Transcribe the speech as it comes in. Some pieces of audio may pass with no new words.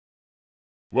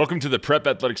Welcome to the Prep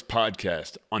Athletics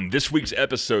Podcast. On this week's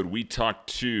episode, we talk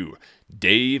to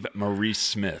Dave Maurice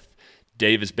Smith.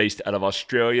 Dave is based out of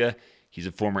Australia. He's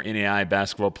a former NAIA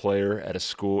basketball player at a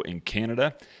school in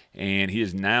Canada, and he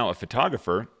is now a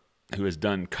photographer who has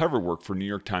done cover work for New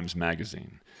York Times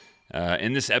Magazine.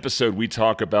 In this episode, we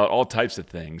talk about all types of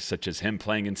things, such as him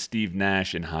playing in Steve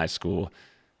Nash in high school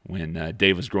when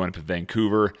Dave was growing up in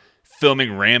Vancouver,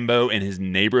 filming Rambo in his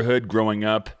neighborhood growing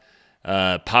up,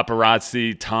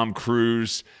 paparazzi, Tom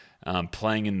Cruise,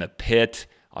 playing in the pit,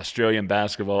 Australian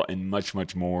basketball, and much,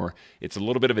 much more. It's a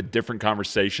little bit of a different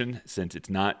conversation since it's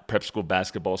not prep school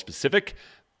basketball specific,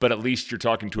 but at least you're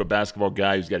talking to a basketball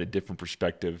guy who's got a different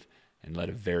perspective and led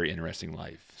a very interesting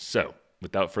life. So,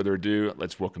 without further ado,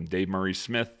 let's welcome Dave Maurice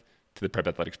Smith to the Prep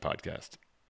Athletics Podcast.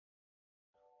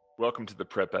 Welcome to the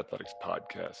Prep Athletics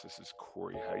Podcast. This is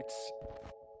Corey Heights.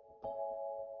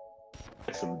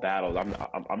 Some battles.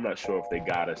 I'm not sure if they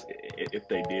got us. If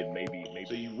they did, maybe.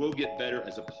 So you will get better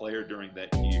as a player during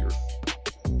that year.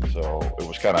 So it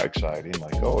was kind of exciting.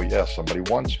 Like, oh yeah, somebody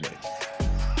wants me.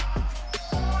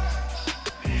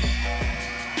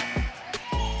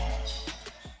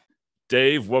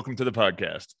 Dave, welcome to the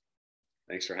podcast.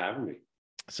 Thanks for having me.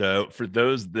 So for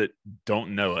those that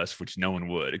don't know us, which no one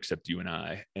would except you and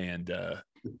I, and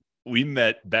we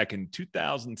met back in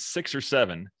 2006 or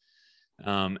 7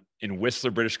 in Whistler,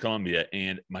 British Columbia.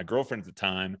 And my girlfriend at the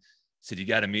time said, you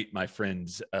got to meet my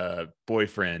friend's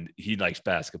boyfriend. He likes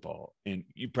basketball. And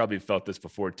you probably felt this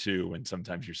before too, when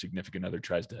sometimes your significant other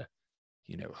tries to,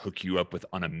 hook you up with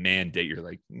on a man date. You're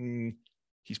like,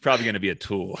 he's probably going to be a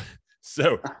tool.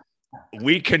 So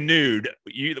we canoed.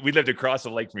 We lived across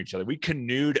the lake from each other. We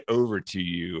canoed over to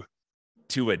you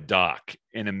to a dock.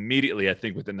 And immediately, I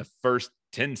think within the first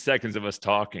 10 seconds of us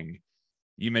talking,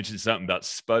 you mentioned something about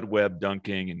Spud Webb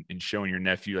dunking and showing your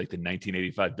nephew like the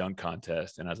 1985 dunk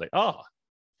contest. And I was like, oh,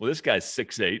 well, this guy's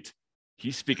 6'8".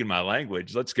 He's speaking my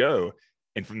language. Let's go.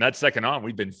 And from that second on,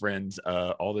 we've been friends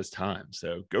all this time.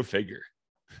 So go figure.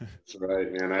 That's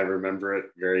right, man. I remember it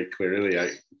very clearly.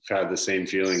 I've had the same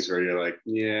feelings where you're like,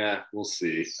 yeah, we'll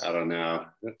see. I don't know.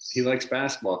 He likes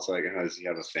basketball. It's like, does he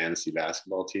have a fantasy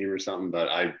basketball team or something? But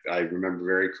I remember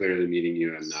very clearly meeting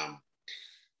you and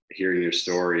hearing your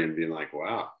story and being like,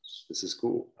 wow, this is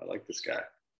cool. I like this guy.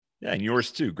 Yeah, and yours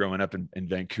too, growing up in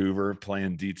Vancouver,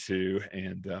 playing D2.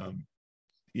 And,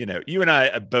 you and I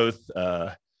are both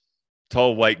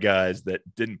tall white guys that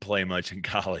didn't play much in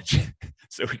college.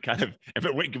 So we kind of,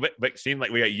 it seemed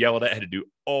like we got yelled at, had to do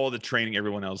all the training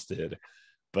everyone else did.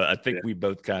 But I think we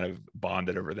both kind of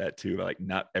bonded over that too, like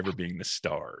not ever being the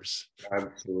stars.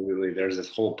 Absolutely. There's this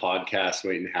whole podcast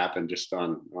waiting to happen just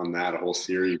on that, a whole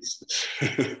series.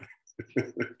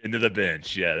 Into the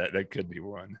bench. Yeah, that could be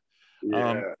one.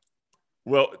 Yeah.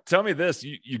 Well, tell me this.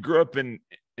 You grew up in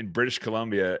British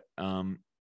Columbia.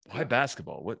 Why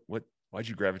basketball? Why'd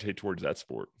you gravitate towards that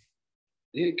sport?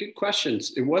 Yeah, good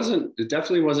questions. It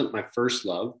definitely wasn't my first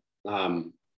love.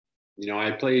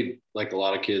 I played like a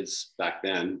lot of kids back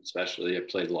then, especially. I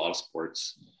played a lot of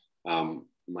sports.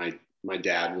 My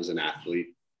dad was an athlete,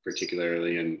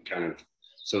 particularly, and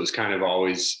so it was kind of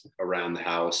always around the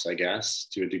house, I guess,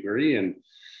 to a degree. And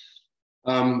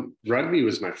rugby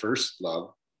was my first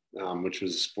love, which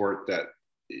was a sport that,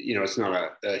 it's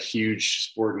not a huge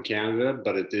sport in Canada,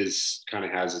 but it is kind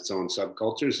of has its own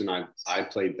subcultures. And I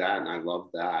played that and I loved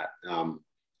that.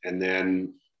 And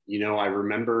then, I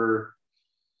remember,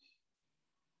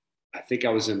 I think I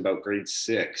was in about grade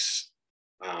 6.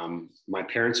 My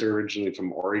parents are originally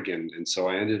from Oregon. And so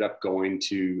I ended up going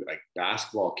to a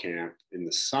basketball camp in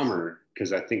the summer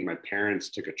because I think my parents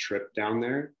took a trip down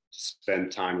there to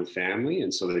spend time with family.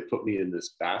 And so they put me in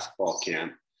this basketball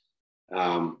camp.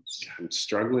 I'm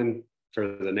struggling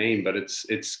for the name, but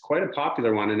it's quite a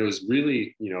popular one. And it was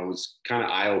really, it was kind of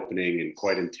eye-opening and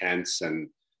quite intense. And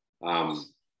I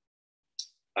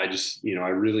just, I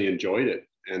really enjoyed it.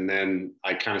 And then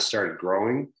I kind of started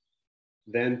growing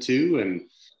then too. And,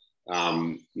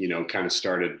 kind of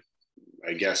started,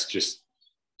 I guess, just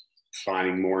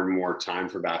finding more and more time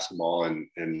for basketball and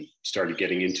started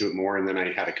getting into it more. And then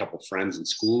I had a couple friends in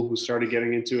school who started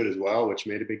getting into it as well, which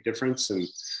made a big difference. And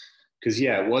because,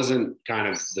 it wasn't kind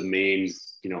of the main,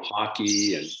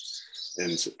 hockey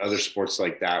and other sports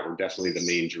like that were definitely the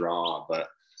main draw. But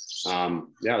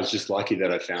I was just lucky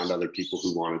that I found other people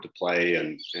who wanted to play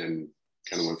and kind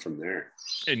of went from there.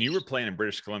 And you were playing in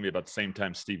British Columbia about the same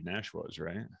time Steve Nash was,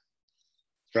 right?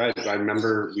 Right. I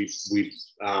remember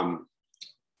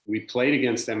we played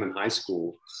against them in high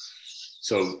school.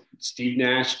 So Steve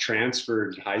Nash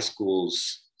transferred high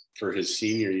schools for his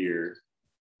senior year.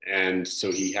 And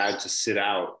so he had to sit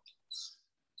out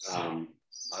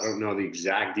I don't know the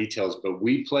exact details, but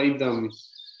we played them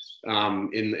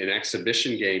in an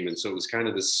exhibition game. And so it was kind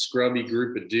of this scrubby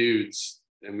group of dudes.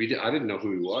 And I didn't know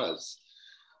who he was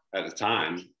at the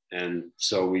time. And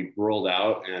so we rolled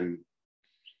out, and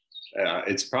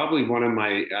it's probably one of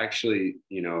my, actually,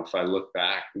 you know, if I look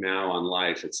back now on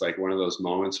life, it's like one of those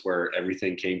moments where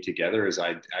everything came together, as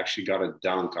I actually got a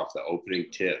dunk off the opening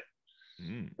tip.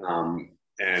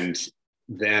 And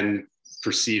then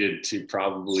proceeded to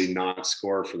probably not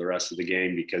score for the rest of the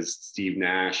game because Steve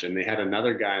Nash, and they had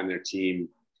another guy on their team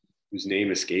whose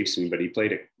name escapes me, but he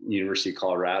played at University of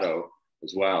Colorado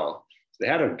as well. They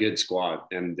had a good squad,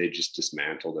 and they just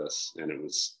dismantled us. And it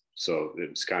was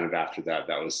kind of after that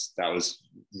was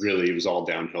really, it was all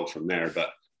downhill from there.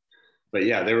 But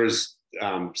yeah, there was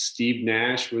Steve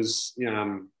Nash was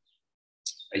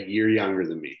a year younger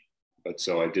than me, but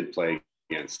so I did play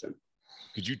against him.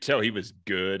 Could you tell he was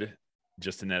good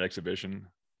just in that exhibition?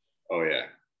 Oh yeah.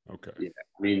 Okay. Yeah.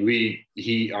 I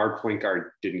mean, our point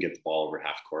guard didn't get the ball over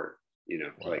half court, you know,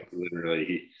 wow. Like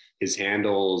literally his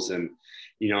handles. And,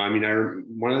 you know, I mean,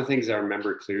 one of the things I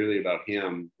remember clearly about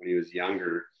him when he was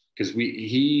younger, because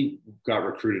he got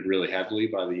recruited really heavily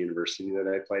by the university that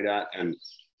I played at. And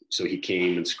so he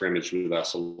came and scrimmaged with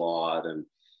us a lot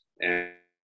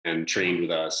and trained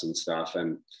with us and stuff.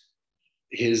 And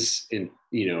his,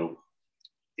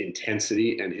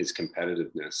 intensity and his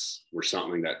competitiveness were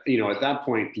something that, you know, at that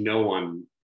point, no one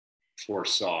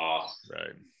foresaw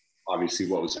obviously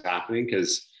what was happening,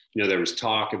 because, you know, there was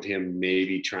talk of him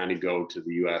maybe trying to go to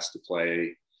the US to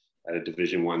play at a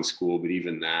Division I school. But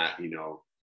even that, you know,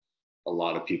 a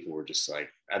lot of people were just like,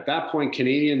 at that point,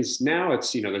 Canadians, now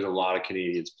it's, you know, there's a lot of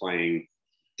Canadians playing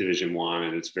Division I,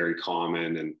 and it's very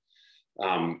common. And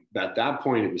at that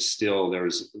point, it was still, there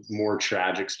was more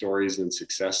tragic stories than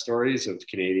success stories of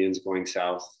Canadians going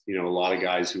south. You know, a lot of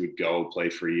guys who would go play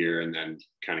for a year and then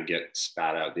kind of get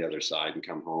spat out the other side and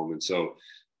come home. And so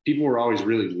people were always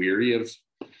really weary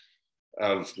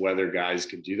of whether guys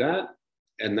could do that.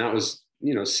 And that was,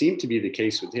 you know, seemed to be the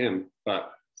case with him,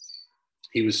 but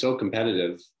he was so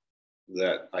competitive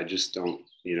that I just don't,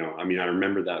 you know, I mean, I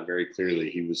remember that very clearly.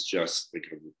 He was just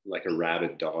like a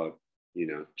rabid dog, you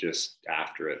know, just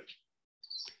after it.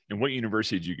 And what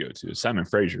university did you go to? Simon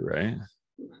Frazier, right?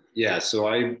 Yeah. So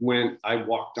I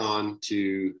walked on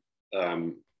to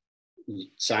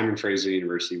Simon Frazier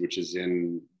University, which is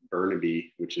in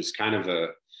Burnaby, which is kind of a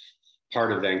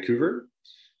part of Vancouver.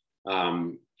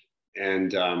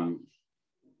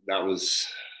 That was,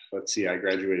 let's see, I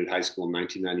graduated high school in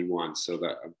 1991. So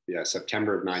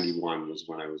September of 91 was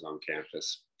when I was on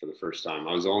campus for the first time.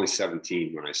 I was only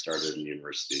 17 when I started in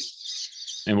university.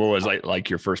 And what was like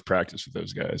your first practice with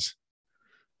those guys?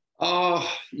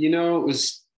 You know, it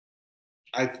was,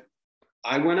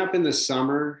 I went up in the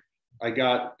summer. I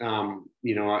got,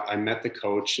 you know, I met the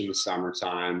coach in the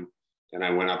summertime, and I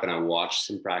went up and I watched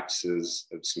some practices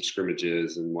of some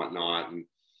scrimmages and whatnot. And,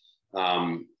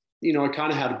 you know, I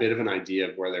kind of had a bit of an idea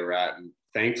of where they were at. And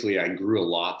thankfully I grew a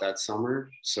lot that summer.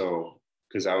 So,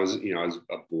 cause I was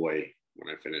a boy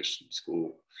when I finished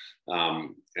school.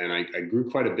 And I grew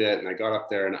quite a bit, and I got up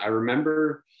there, and I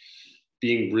remember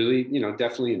being really, you know,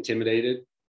 definitely intimidated,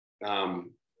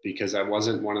 because I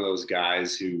wasn't one of those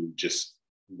guys who just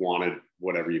wanted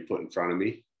whatever you put in front of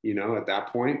me. You know, at that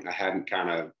point, I hadn't kind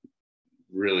of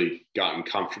really gotten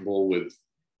comfortable with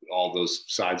all those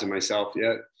sides of myself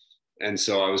yet. And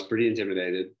so I was pretty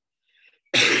intimidated.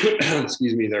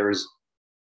 Excuse me. There was,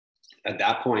 at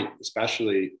that point,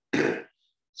 especially,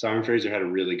 Simon Fraser had a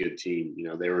really good team. You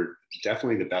know, they were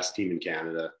definitely the best team in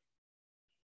Canada.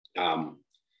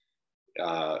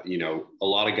 You know, a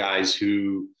lot of guys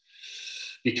who,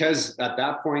 because at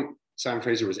that point, Simon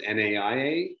Fraser was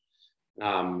NAIA,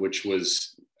 which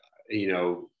was, you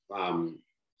know,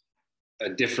 a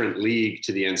different league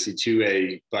to the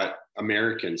NC2A, but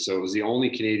American. So it was the only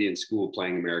Canadian school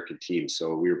playing American teams.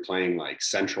 So we were playing like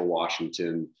Central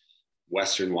Washington,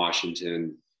 Western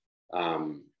Washington.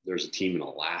 There's a team in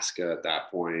Alaska at that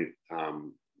point,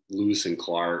 Lewis and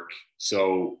Clark.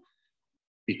 So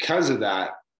because of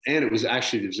that, and it was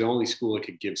the only school that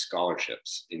could give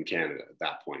scholarships in Canada at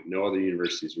that point. No other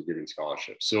universities were giving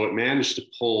scholarships. So it managed to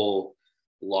pull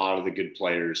a lot of the good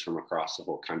players from across the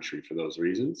whole country for those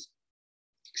reasons,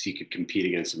 because you could compete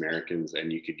against Americans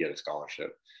and you could get a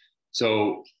scholarship.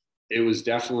 So it was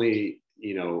definitely,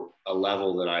 you know, a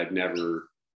level that I'd never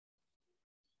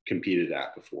competed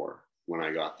at before when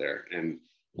I got there, and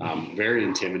very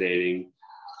intimidating.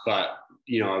 But,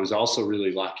 you know, I was also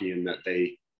really lucky in that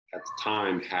they, at the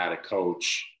time, had a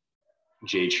coach,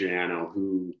 Jay Triano,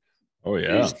 who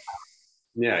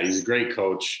Yeah, he's a great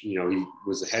coach. You know, he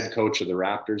was the head coach of the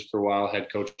Raptors for a while,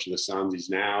 head coach of the Suns. He's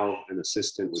now an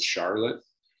assistant with Charlotte.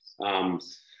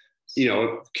 You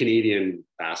know, Canadian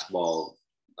basketball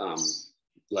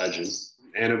legend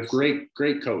and a great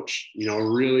coach. You know,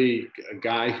 really a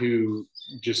guy who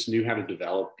just knew how to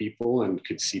develop people and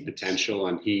could see potential.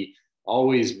 And he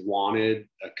always wanted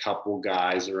a couple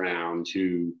guys around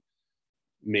who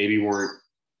maybe weren't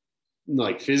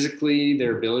like physically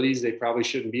their abilities, they probably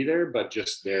shouldn't be there, but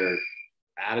just their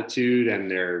attitude and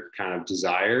their kind of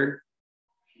desire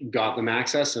got them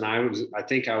access. And I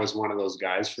think I was one of those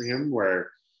guys for him where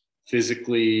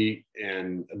physically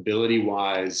and ability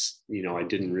wise, you know, I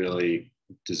didn't really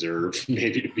deserve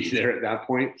maybe to be there at that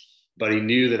point, but he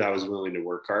knew that I was willing to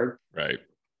work hard. Right.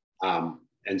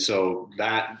 And so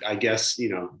that, I guess, you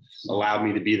know, allowed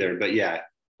me to be there. But yeah,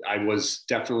 I was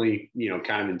definitely, you know,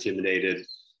 kind of intimidated.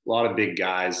 A lot of big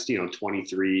guys, you know,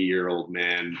 23-year-old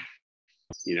man,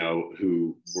 you know,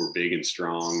 who were big and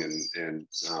strong. And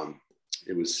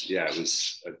it was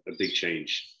a big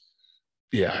change.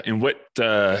 Yeah. And what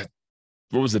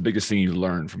was the biggest thing you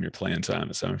learned from your playing time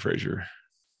at Simon Frazier?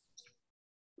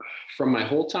 From my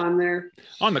whole time there?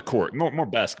 On the court, more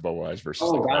basketball wise versus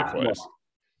life wise.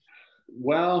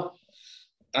 Well,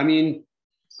 I mean,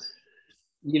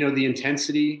 you know, the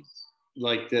intensity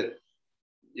like that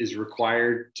is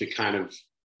required to kind of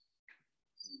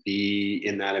be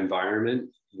in that environment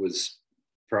was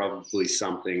probably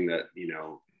something that, you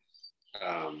know,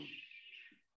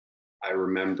 I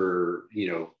remember, you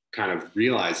know, kind of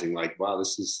realizing like, wow,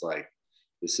 this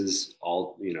is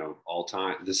all, you know, all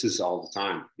time. This is all the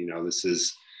time, you know, this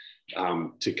is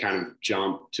to kind of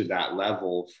jump to that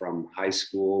level from high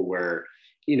school where,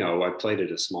 you know, I played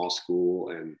at a small school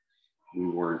and we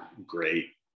weren't great,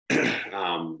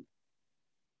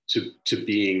 to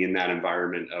being in that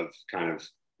environment of kind of,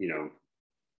 you know,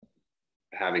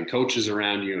 having coaches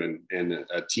around you and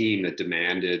a team that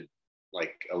demanded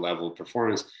like a level of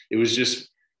performance. It was just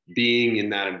being in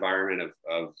that environment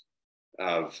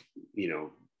of, you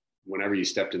know, whenever you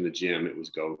stepped in the gym, it was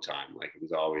go time. Like it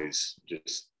was always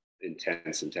just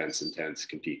intense,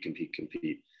 compete.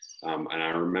 And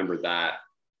I remember that,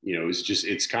 you know,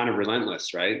 it's kind of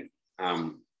relentless, right?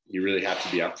 You really have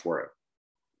to be up for it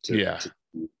to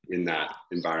in that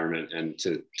environment and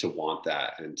to want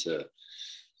that and to,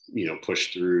 you know,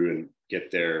 push through and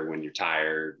get there when you're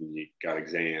tired and you got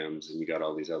exams and you got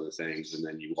all these other things. And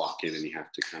then you walk in and you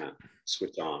have to kind of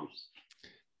switch on.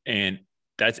 And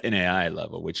that's NAIA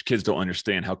level, which kids don't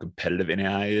understand how competitive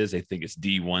NAIA is. They think it's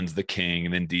D1's the king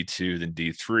and then D2, then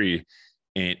D3.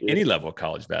 And any level of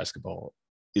college basketball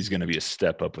is going to be a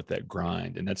step up with that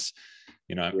grind. And that's,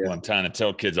 you know, what I'm trying to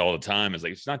tell kids all the time is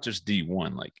like, it's not just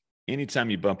D1. Like anytime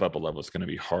you bump up a level, it's going to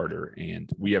be harder. And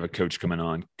we have a coach coming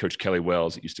on, Coach Kelly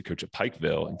Wells, that used to coach at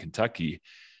Pikeville in Kentucky.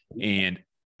 And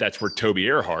that's where Toby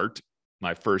Earhart,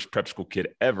 my first prep school kid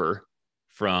ever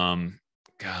from,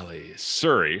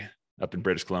 Surrey up in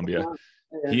British Columbia,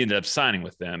 he ended up signing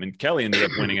with them. And Kelly ended up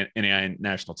winning an NAIA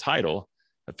national title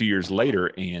a few years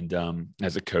later and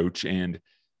as a coach. And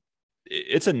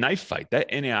it's a knife fight.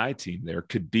 That NAIA team there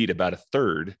could beat about a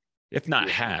third, if not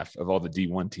half, of all the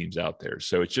D1 teams out there.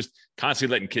 So it's just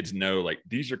constantly letting kids know, like,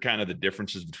 these are kind of the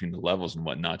differences between the levels and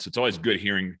whatnot. So it's always good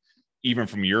hearing, even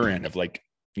from your end, of like,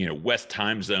 you know, West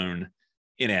time zone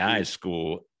NAIA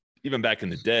school, even back in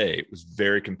the day, it was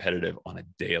very competitive on a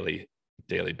daily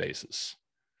basis.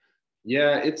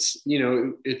 Yeah, it's, you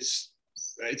know, it's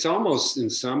almost in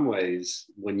some ways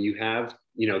when you have,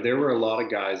 you know, there were a lot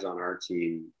of guys on our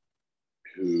team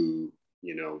who,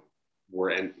 you know,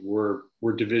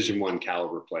 were Division I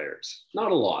caliber players.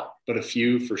 Not a lot, but a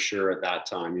few for sure at that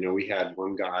time. You know, we had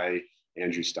one guy,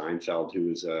 Andrew Steinfeld, who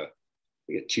was a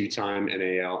two-time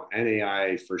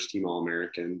NAIA first team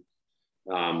All-American,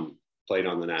 played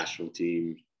on the national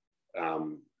team,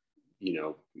 you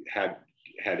know,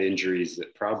 had injuries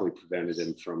that probably prevented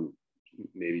him from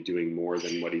maybe doing more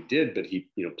than what he did, but he,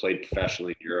 you know, played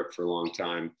professionally in Europe for a long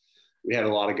time. We had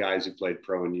a lot of guys who played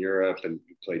pro in Europe and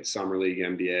played summer league,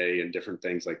 NBA, and different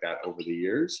things like that over the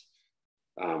years.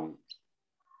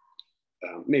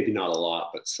 Maybe not a lot,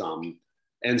 but some.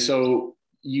 And so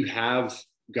you have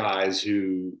guys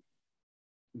who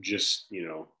just, you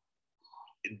know,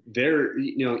 they're,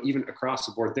 you know, even across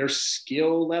the board, their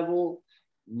skill level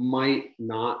might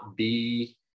not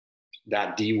be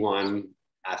that D1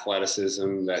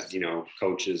 athleticism that, you know,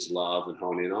 coaches love and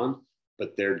hone in on,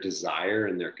 but their desire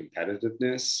and their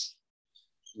competitiveness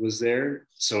was there.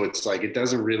 So it's like, it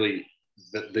doesn't really,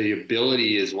 the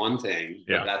ability is one thing,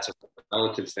 but that's a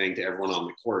relative thing to everyone on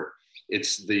the court.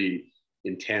 It's the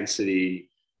intensity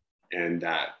and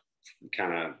that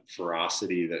kind of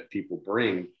ferocity that people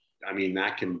bring, I mean,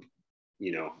 that can,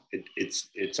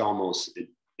 it's almost,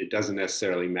 it doesn't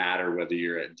necessarily matter whether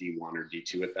you're at D1 or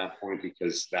D2 at that point,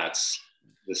 because that's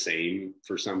the same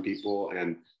for some people,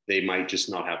 and they might just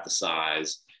not have the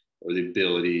size or the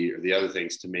ability or the other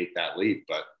things to make that leap,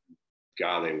 but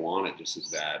God, they want it just as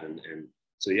bad. And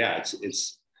so, yeah,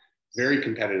 it's very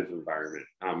competitive environment.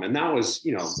 And that was,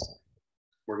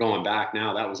 we're going back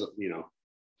now, that was,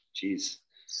 geez,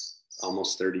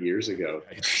 almost 30 years ago.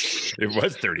 It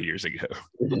was 30 years ago.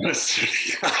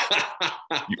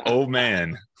 You old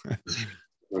man.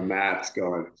 The math's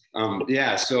going.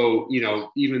 Yeah. So,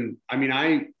 even, I mean,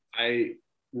 I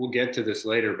will get to this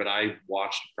later, but I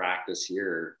watched practice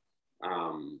here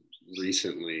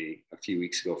recently, a few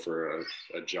weeks ago, for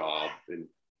a job.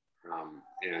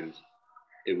 And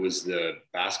it was the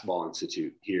Basketball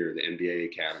Institute here, the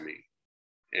NBA Academy.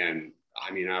 And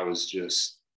I mean, I was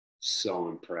just so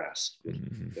impressed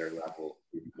with their level,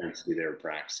 the intensity they were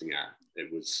practicing at.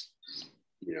 It was,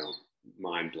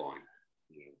 mind blowing.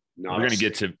 We're gonna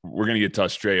get to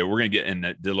Australia. We're gonna get in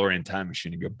the DeLorean time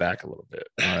machine and go back a little bit.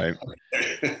 All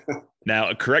right.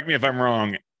 Now, correct me if I'm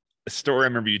wrong. A story I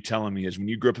remember you telling me is when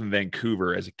you grew up in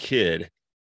Vancouver as a kid,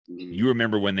 you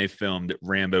remember when they filmed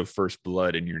Rambo: First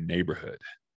Blood in your neighborhood.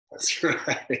 That's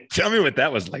right. Tell me what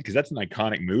that was like, because that's an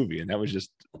iconic movie, and that was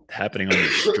just happening on your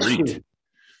street.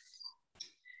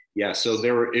 Yeah, so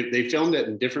they filmed it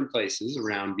in different places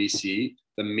around BC.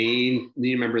 Do you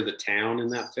remember the town in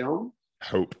that film?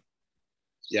 Hope.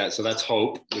 Yeah, so that's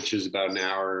Hope, which is about an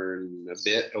hour and a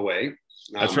bit away.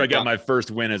 That's where I got my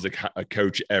first win as a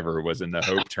coach ever, was in the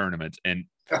Hope tournament. And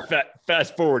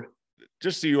fast forward,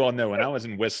 just so you all know, when I was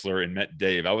in Whistler and met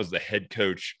Dave, I was the head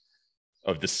coach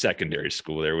of the secondary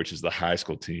school there, which is the high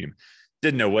school team.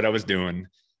 Didn't know what I was doing.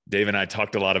 Dave and I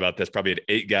talked a lot about this, probably had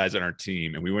 8 guys on our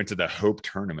team, and we went to the Hope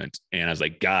tournament. And I was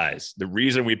like, guys, the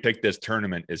reason we picked this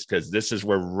tournament is because this is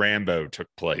where Rambo took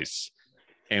place.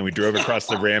 And we drove across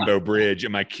the Rambo Bridge,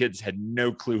 and my kids had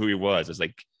no clue who he was. I was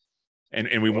like,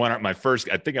 and we won I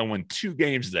think I won 2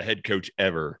 games as a head coach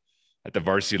ever at the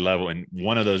varsity level. And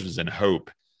one of those was in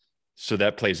Hope. So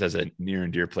that place has a near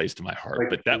and dear place to my heart,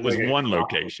 but that was one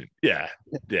location. Yeah.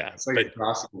 Yeah. It's like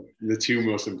the 2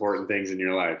 most important things in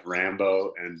your life,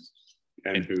 Rambo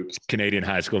and hoops. Canadian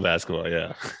high school basketball.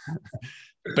 Yeah.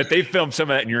 But they filmed some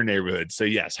of that in your neighborhood. So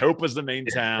yes, Hope was the main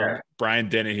town. Yeah. Brian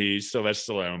Dennehy,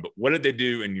 Sylvester Stallone. But what did they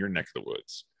do in your neck of the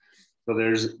woods?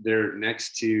 So they're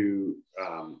next to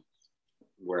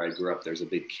where I grew up. There's a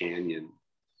big canyon,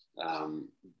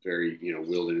 very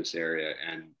wilderness area,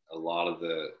 and a lot of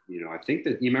the I think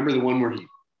that you remember the one where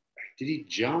he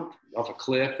jump off a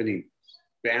cliff and he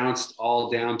bounced all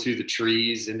down to the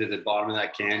trees into the bottom of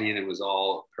that canyon and was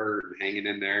all hurt and hanging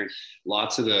in there.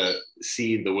 Lots of the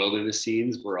wilderness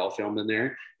scenes were all filmed in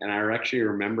there. And I actually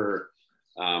remember,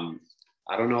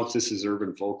 I don't know if this is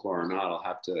urban folklore or not. I'll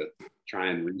have to try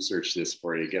and research this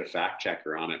for you, get a fact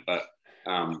checker on it. But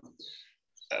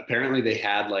apparently they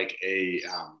had like a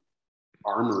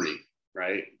armory,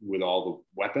 right, with all the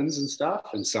weapons and stuff,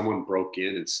 and someone broke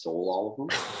in and stole all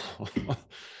of them.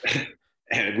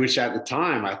 And which at the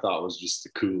time I thought was just the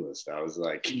coolest. I was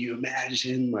like, can you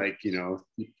imagine, like,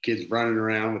 kids running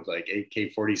around with like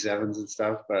AK-47s and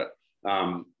stuff? But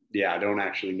yeah, I don't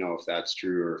actually know if that's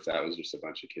true or if that was just a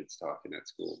bunch of kids talking at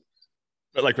school.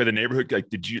 But like for the neighborhood, like,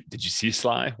 did you see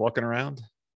Sly walking around?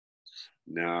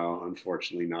 No,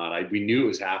 unfortunately not. We knew it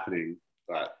was happening,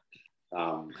 but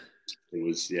it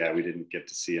was, we didn't get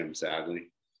to see him, sadly.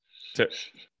 So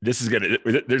this is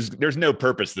there's no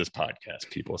purpose to this podcast,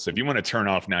 people. So if you want to turn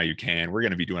off now, you can. We're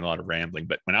going to be doing a lot of rambling.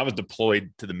 But when I was deployed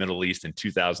to the Middle East in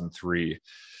 2003,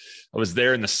 I was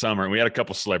there in the summer, and we had a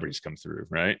couple celebrities come through,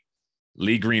 right?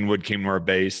 Lee Greenwood came to our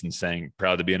base and sang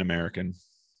 "Proud to be an American."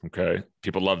 Okay.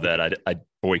 People love that. I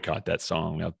boycott that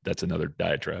song. That's another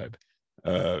diatribe.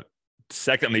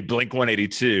 Secondly,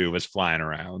 Blink-182 was flying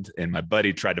around, and my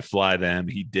buddy tried to fly them.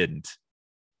 He didn't.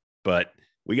 But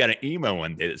we got an email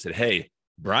one day that said, hey,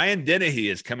 Brian Dennehy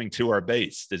is coming to our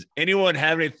base. Does anyone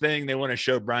have anything they want to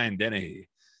show Brian Dennehy?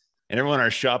 And everyone in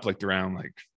our shop looked around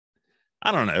like,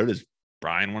 I don't know. Does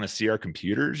Brian want to see our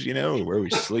computers, where we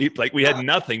sleep? Like, we had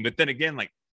nothing. But then again,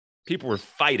 like, people were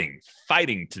fighting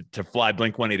to fly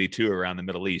Blink-182 around the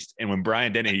Middle East. And when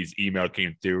Brian Dennehy's email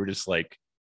came through, we're just like,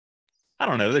 I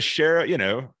don't know, the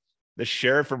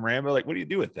sheriff from Rambo, like, what do you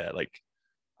do with that? Like,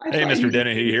 hey, Mr.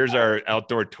 Dennehy, here's our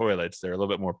outdoor toilets. They're a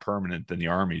little bit more permanent than the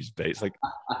Army's base. Like,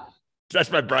 that's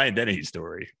my Brian Dennehy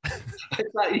story. I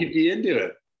thought you'd be into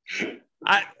it.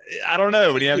 I don't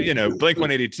know. When you have,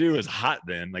 Blink-182 is hot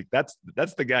then. Like, that's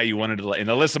the guy you wanted to like. And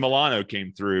Alyssa Milano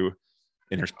came through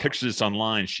and there's pictures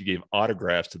online. She gave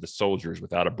autographs to the soldiers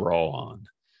without a bra on.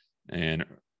 And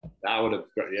that would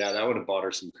have bought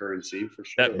her some currency for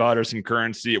sure. That bought her some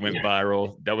currency. It went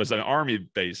viral. That was an army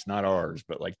base, not ours,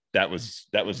 but like that was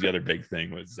the other big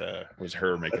thing was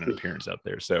her making an appearance out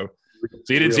there. So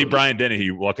you didn't see Brian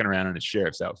Dennehy walking around in a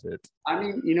sheriff's outfit. I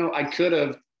mean, I could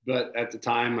have, but at the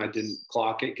time I didn't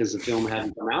clock it because the film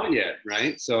hadn't come out yet,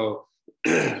 right? So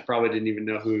I probably didn't even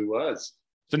know who he was.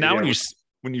 So now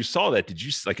when you saw that, did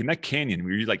you like in that canyon,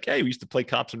 were you like, hey, we used to play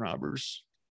cops and robbers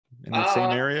in that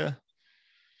same area?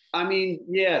 I mean,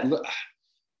 yeah,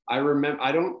 I remember,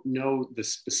 I don't know the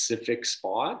specific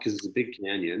spot because it's a big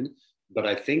canyon, but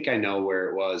I think I know where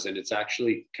it was. And it's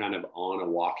actually kind of on a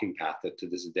walking path that to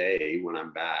this day, when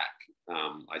I'm back,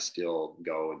 I still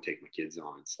go and take my kids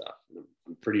on and stuff. And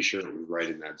I'm pretty ssure it was right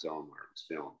in that zone where it was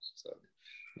filmed. So,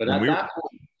 but at that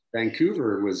point,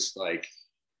 Vancouver was like,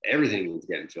 everything was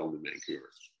getting filmed in Vancouver.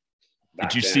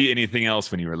 Did you see anything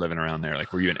else when you were living around there?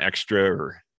 Like, were you an extra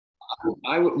or?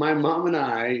 My mom and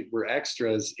I were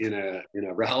extras in a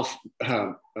Ralph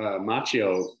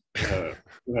Macchio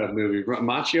movie.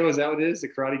 Macchio, is that what it is? The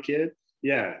Karate Kid?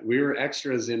 Yeah, we were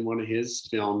extras in one of his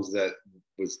films that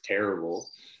was terrible.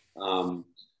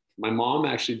 My mom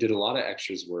actually did a lot of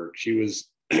extras work. She was,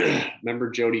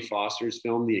 remember Jodie Foster's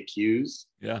film, The Accused?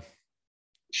 Yeah.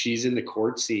 She's in the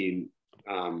court scene,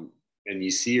 and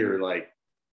you see her like,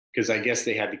 because I guess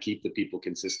they had to keep the people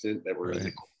consistent that were in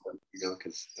the court.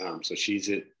 Because so she's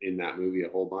in that movie a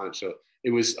whole bunch. So it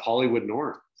was Hollywood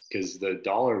North because the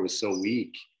dollar was so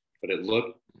weak, but it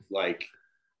looked like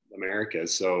America.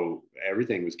 So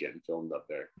everything was getting filmed up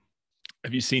there.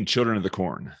 Have you seen Children of the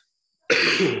Corn?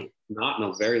 Not in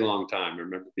a very long time. I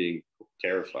remember being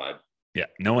terrified. Yeah,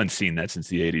 no one's seen that since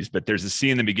the 80s. But there's a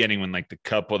scene in the beginning when like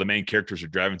the main characters are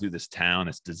driving through this town.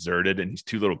 It's deserted, and these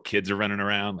two little kids are running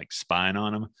around like spying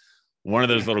on them. One of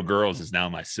those little girls is now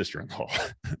my sister-in-law.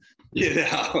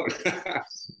 Yeah.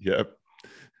 Yep.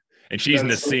 And she's in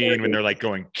the scene when they're like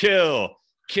going, kill,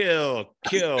 kill,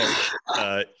 kill.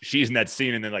 She's in that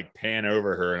scene and then like pan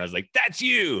over her. And I was like, that's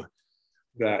you.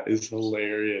 That is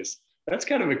hilarious. That's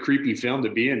kind of a creepy film to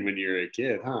be in when you're a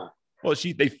kid, huh? Well,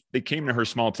 they came to her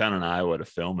small town in Iowa to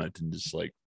film it. And just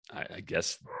like, I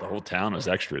guess the whole town was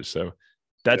extras. So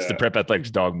that's the Prep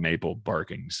Athletics dog Maple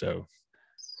barking. So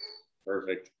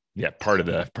perfect. Yeah, part of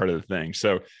the thing.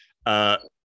 So,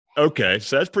 okay,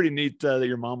 so that's pretty neat that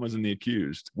your mom was in The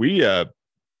Accused. We,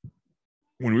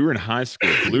 when we were in high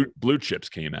school, Blue Chips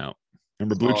came out.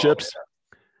 Remember Blue Chips?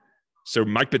 Yeah. So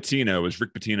Mike Pitino was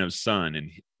Rick Pitino's son, and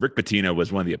Rick Pitino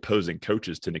was one of the opposing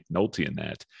coaches to Nick Nolte in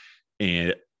that.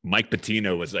 And Mike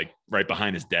Pitino was like right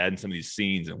behind his dad in some of these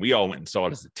scenes, and we all went and saw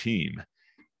it as a team.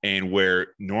 And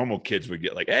where normal kids would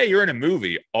get like, hey, you're in a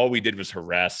movie, all we did was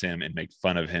harass him and make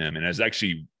fun of him. And it was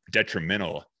actually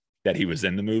detrimental that he was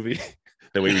in the movie,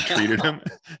 the way we treated him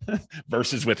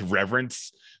versus with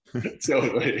reverence.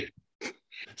 Totally.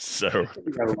 So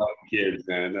I love kids,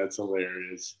 man. That's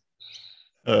hilarious.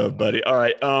 Buddy. All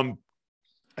right.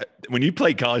 When you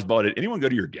played college ball, did anyone go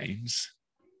to your games?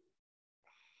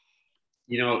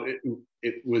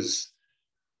 It was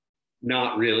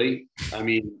not really. I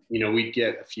mean, we'd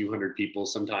get a few hundred people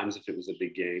sometimes if it was a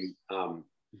big game.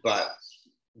 But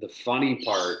the funny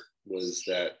part was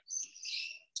that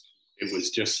it was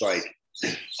just like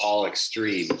all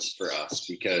extremes for us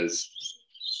because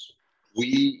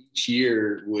we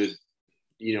cheer would,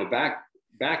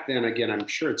 back then, again, I'm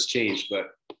sure it's changed, but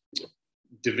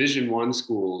Division I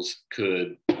schools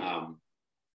could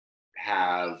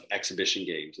have exhibition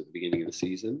games at the beginning of the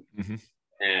season. Mm-hmm.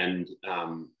 And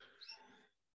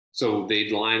so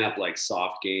they'd line up like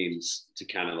soft games to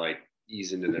kind of like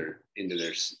ease into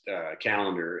their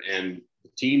calendar, and the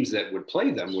teams that would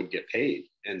play them would get paid.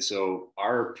 And so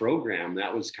our program,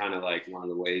 that was kind of like one of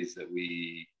the ways that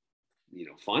we,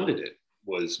 funded it,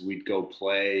 was we'd go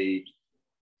play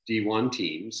D1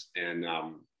 teams, and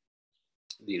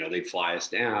they'd fly us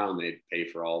down, they'd pay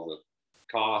for all the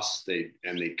costs, they'd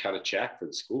cut a check for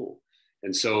the school.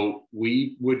 And so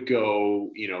we would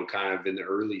go, kind of in the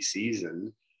early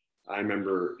season. I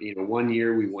remember, one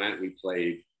year we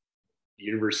played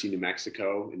University of New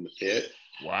Mexico in the pit.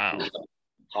 Wow.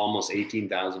 Almost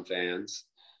 18,000 fans.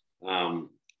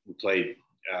 We played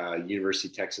University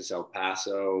of Texas, El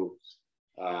Paso,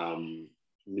 New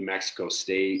Mexico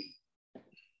State,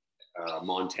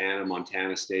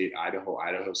 Montana State,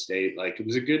 Idaho State. Like, it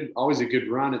was always a good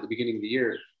run at the beginning of the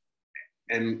year.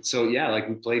 And so, like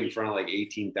we played in front of like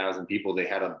 18,000 people. They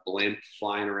had a blimp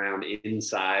flying around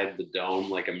inside the dome,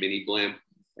 like a mini blimp.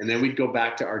 And then we'd go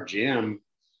back to our gym,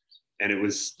 and it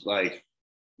was like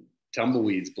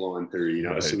tumbleweeds blowing through,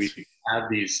 Right. So have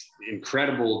these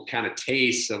incredible kind of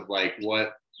tastes of like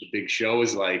what the big show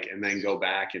is like, and then go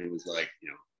back and it was like, you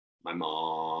know, my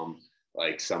mom,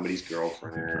 like somebody's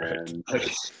girlfriend.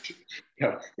 Right. You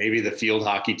know, maybe the field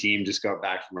hockey team just got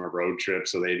back from a road trip,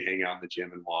 so they'd hang out in the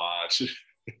gym and watch.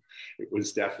 It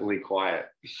was definitely quiet.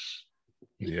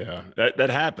 Yeah, that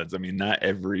happens. I mean, not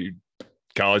every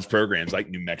college program's like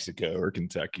New Mexico or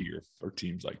Kentucky or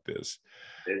teams like this.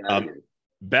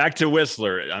 Back to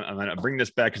Whistler. I'm going to bring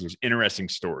this back because there's interesting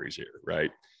stories here,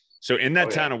 right? So in that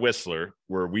town of Whistler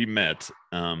where we met,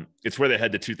 it's where they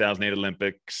had the 2008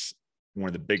 Olympics, one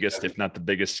of the biggest, if not the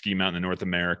biggest ski mountain in North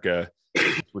America,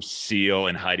 where Seal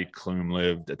and Heidi Klum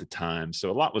lived at the time.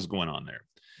 So a lot was going on there.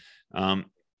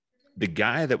 The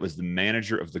guy that was the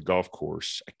manager of the golf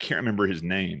course, I can't remember his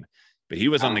name, but he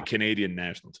was on the Canadian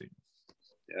national team.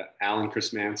 Yeah, Alan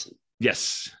Chris Manson.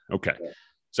 Yes. Okay. Yeah.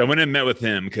 So I went and met with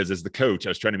him because as the coach, I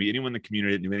was trying to meet anyone in the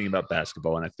community that knew anything about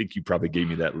basketball. And I think you probably gave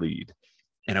me that lead.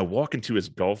 And I walk into his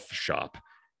golf shop,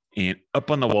 and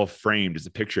up on the wall framed is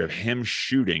a picture of him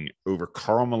shooting over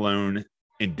Karl Malone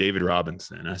and David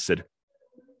Robinson. And I said,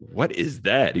 "What is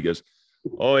that?" He goes,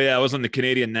 "Oh yeah, I was on the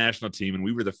Canadian national team, and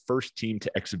we were the first team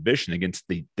to exhibition against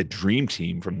the Dream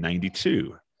Team from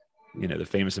 '92. You know, the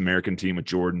famous American team with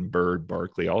Jordan, Bird,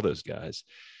 Barkley, all those guys.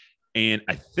 And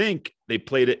I think they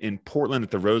played it in Portland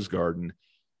at the Rose Garden.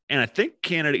 And I think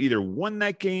Canada either won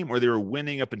that game or they were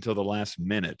winning up until the last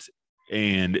minute.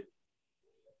 And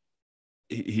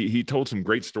he told some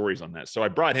great stories on that. So I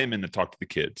brought him in to talk to the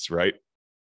kids, right?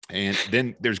 And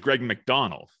then there's Greg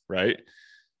McDonald, right?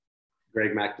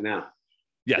 Greg McDonald.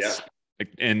 Yes. Yeah.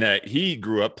 And he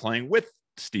grew up playing with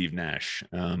Steve Nash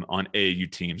on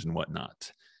AAU teams and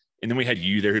whatnot. And then we had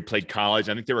you there who played college.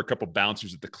 I think there were a couple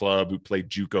bouncers at the club who played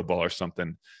JUCO ball or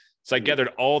something. So I gathered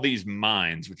all these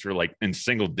minds, which were like in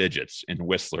single digits in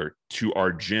Whistler, to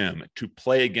our gym to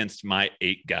play against my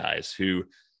 8 guys who,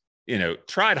 you know,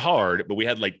 tried hard, but we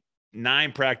had like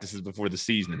 9 practices before the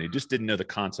season and they just didn't know the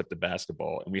concept of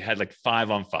basketball. And we had like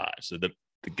 5-on-5. So the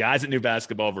guys that knew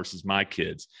basketball versus my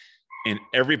kids. And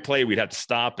every play we'd have to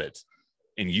stop it.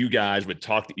 And you guys would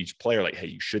talk to each player like, hey,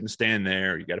 you shouldn't stand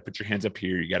there. You got to put your hands up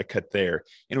here. You got to cut there.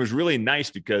 And it was really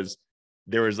nice because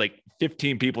there was like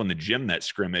 15 people in the gym that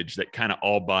scrimmage that kind of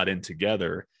all bought in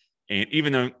together. And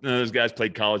even though none of those guys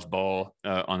played college ball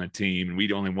on a team and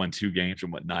we'd only won 2 games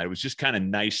and whatnot, it was just kind of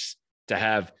nice to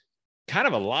have kind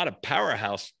of a lot of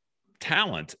powerhouse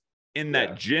talent in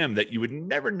that gym that you would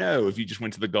never know if you just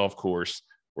went to the golf course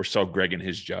or saw Greg in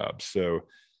his job. So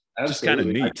just kind of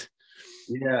neat.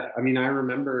 Yeah, I mean, I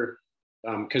remember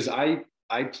because I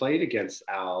played against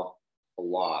Al a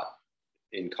lot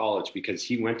in college because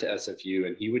he went to SFU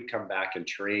and he would come back and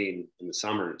train in the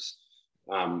summers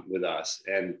with us.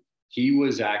 And he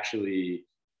was the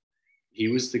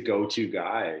go-to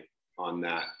guy on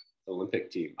that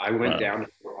Olympic team. I went down,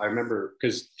 I remember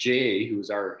because Jay, who was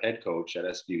our head coach at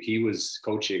SFU, he was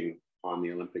coaching on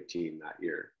the Olympic team that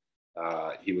year.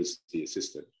 He was the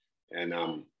assistant. And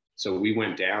so we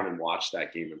went down and watched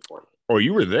that game in Portland. Oh,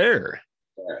 you were there.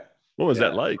 Yeah. What was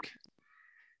that like?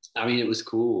 I mean, it was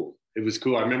cool. It was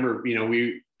cool. I remember, you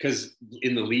know, because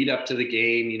in the lead up to the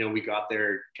game, you know, we got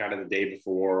there kind of the day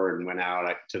before and went out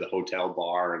to the hotel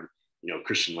bar and, you know,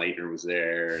 Christian Laettner was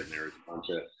there and there was a bunch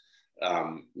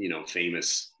of, you know,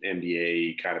 famous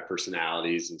NBA kind of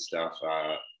personalities and stuff.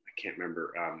 I can't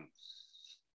remember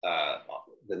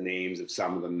the names of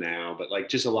some of them now, but like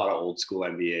just a lot of old school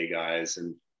NBA guys.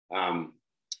 And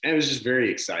it was just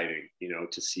very exciting, you know,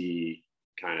 to see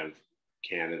kind of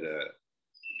Canada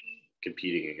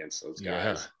competing against those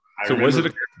guys. Yeah. So was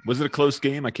it a close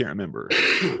game? I can't remember.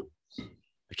 I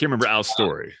can't remember Al's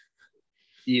story.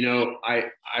 You know,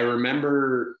 I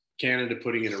remember Canada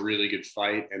putting in a really good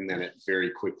fight and then it very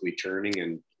quickly turning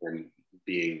and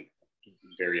being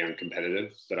very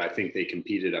uncompetitive. But I think they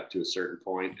competed up to a certain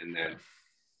point. And then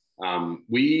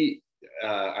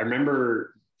I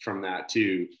remember from that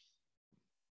too,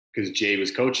 because Jay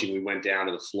was coaching, we went down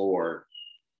to the floor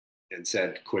and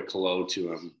said quick hello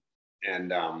to him.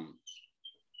 And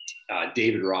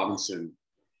David Robinson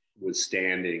was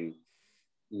standing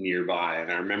nearby.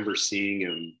 And I remember seeing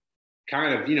him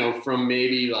kind of, you know, from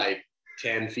maybe like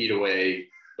 10 feet away,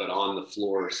 but on the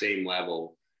floor, same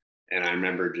level. And I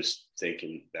remember just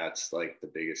thinking, that's like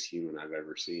the biggest human I've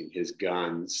ever seen. His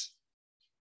guns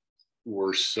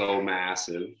were so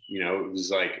massive. You know, it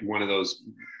was like one of those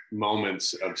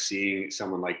moments of seeing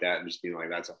someone like that and just being like,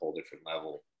 that's a whole different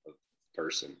level of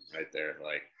person right there.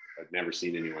 Like, I've never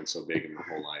seen anyone so big in my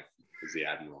whole life as the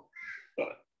Admiral.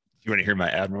 But you want to hear my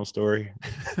Admiral story?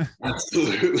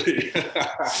 Absolutely.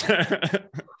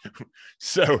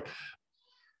 So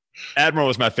Admiral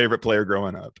was my favorite player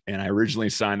growing up, and I originally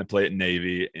signed to play at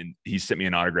Navy, and he sent me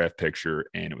an autograph picture,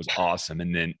 and it was awesome.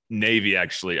 And then Navy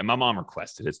actually, and my mom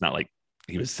requested it. It's not like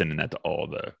he was sending that to all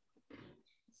the,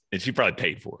 and she probably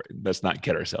paid for it. Let's not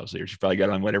kid ourselves here. She probably got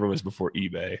on whatever was before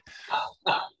eBay.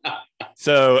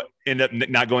 So ended up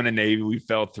not going to Navy. We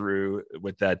fell through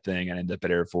with that thing. I ended up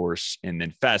at Air Force, and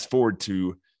then fast forward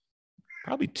to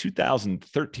probably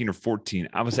 2013 or 14.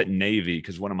 I was at Navy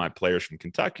because one of my players from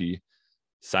Kentucky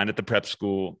signed at the prep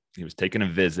school. He was taking a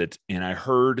visit, and I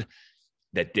heard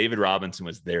that David Robinson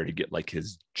was there to get like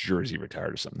his jersey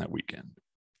retired or something that weekend.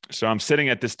 So I'm sitting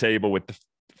at this table with the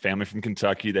family from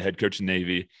Kentucky, the head coach of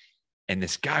Navy, and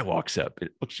this guy walks up.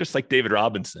 It looks just like David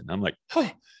Robinson. I'm like,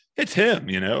 oh, it's him,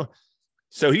 you know?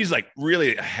 So he's like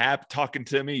really happy talking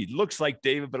to me. He looks like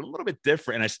David, but a little bit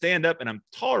different. And I stand up and I'm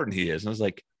taller than he is. And I was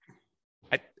like,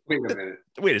 Wait a minute.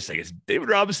 Wait a second. David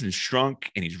Robinson is shrunk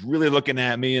and he's really looking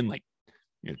at me and like,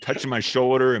 you know, touching my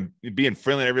shoulder and being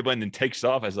friendly to everybody, and then takes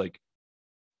off. I was like,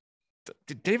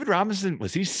 did David Robinson,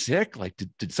 was he sick? Like,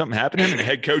 did something happen to him? And the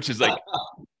head coach is like,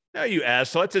 no, you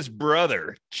asshole. That's his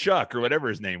brother, Chuck, or whatever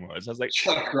his name was. I was like,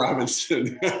 Chuck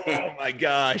Robinson. oh my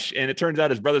gosh. And it turns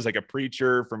out his brother's like a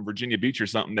preacher from Virginia Beach or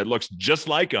something that looks just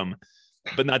like him,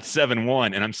 but not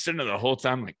 7'1". And I'm sitting there the whole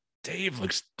time like, Dave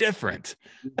looks different.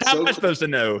 How am I supposed to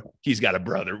know he's got a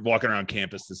brother walking around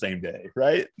campus the same day,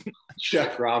 right?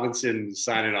 Chuck Robinson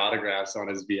signing autographs on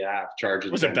his behalf,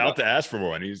 charging. Was about to ask for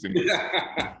one. He's gonna be,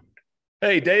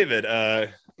 hey, David.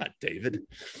 Not David.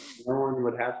 No one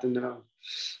would have to know.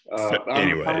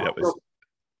 Anyway, that was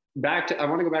I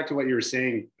want to go back to what you were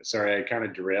saying. Sorry, I kind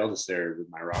of derailed us there with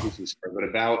my Robinson story, but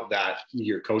about that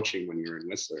your coaching when you were in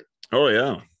Whistler. Oh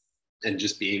yeah. And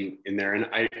just being in there. And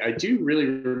I do really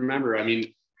remember, I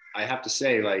mean, I have to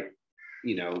say, like,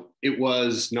 you know, it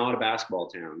was not a basketball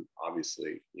town,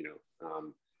 obviously, you know,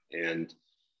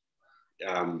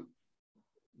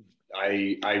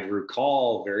 I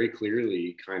recall very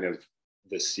clearly kind of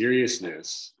the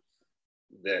seriousness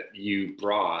that you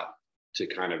brought to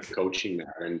kind of coaching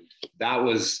there. And that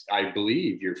was, I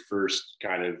believe, your first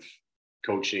kind of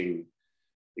coaching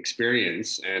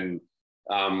experience. And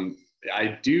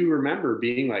I do remember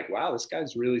being like, wow, this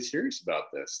guy's really serious about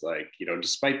this. Like, you know,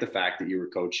 despite the fact that you were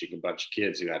coaching a bunch of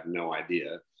kids who had no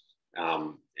idea.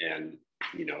 And,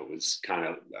 you know, it was kind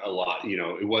of a lot, you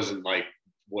know, it wasn't like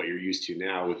what you're used to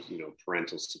now with, you know,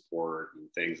 parental support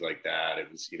and things like that.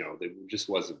 It was, you know, it just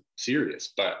wasn't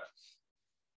serious, but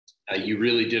you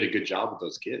really did a good job with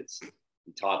those kids.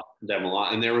 You taught them a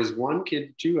lot. And there was one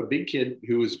kid too, a big kid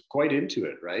who was quite into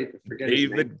it, right? I forget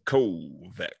David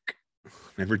Kovac.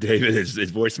 Remember David, his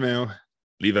voicemail?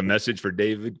 Leave a message for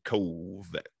David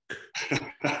Kovac.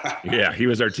 Yeah, he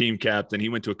was our team captain. He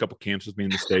went to a couple camps with me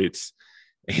in the States.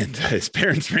 And his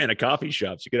parents ran a coffee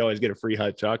shop. So you could always get a free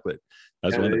hot chocolate. That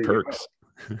was one of the perks.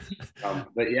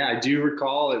 But yeah, I do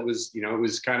recall it was, you know, it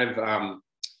was kind of,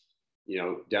 you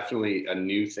know, definitely a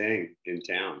new thing in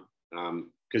town.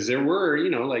 Because there were, you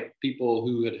know, like people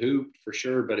who had hooped for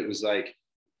sure, but it was like,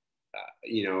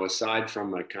 you know, aside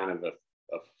from a kind of a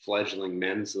fledgling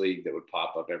men's league that would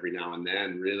pop up every now and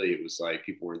then, really, it was like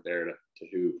people weren't there to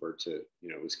hoop or to, you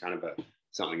know, it was kind of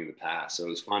something in the past. So it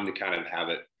was fun to kind of have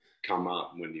it come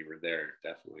up when you were there,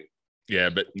 definitely. Yeah,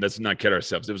 but let's not kid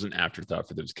ourselves. It was an afterthought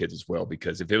for those kids as well,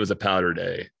 because if it was a powder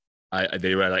day,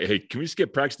 they were like, hey, can we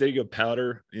skip practice day to go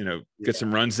powder, you know, get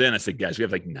some runs in? I said, guys, we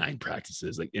have like 9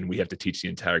 practices, like, and we have to teach the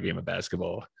entire game of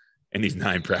basketball and these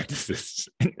 9 practices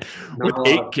with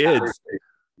 8 kids.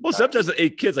 Well, sometimes the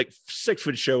 8 kids, like 6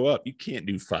 would show up. You can't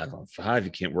do 5-on-5. You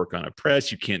can't work on a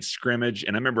press. You can't scrimmage.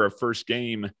 And I remember our first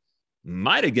game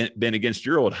might have been against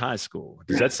your old high school.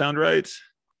 Does that sound right?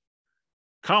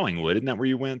 Collingwood, isn't that where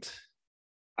you went?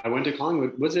 I went to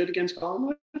Collingwood. Was it against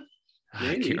Collingwood?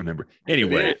 I can't remember.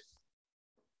 Anyway,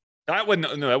 that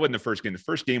wasn't the first game. The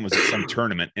first game was at some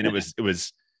tournament, and it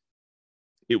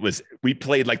was we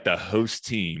played like the host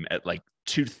team at like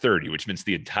 2:30, which means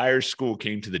the entire school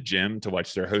came to the gym to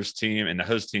watch their host team. And the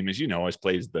host team, as you know, always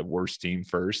plays the worst team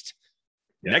first.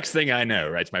 Yeah. Next thing I know,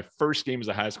 right, it's my first game as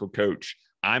a high school coach.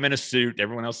 I'm in a suit,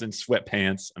 everyone else in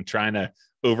sweatpants. I'm trying to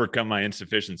overcome my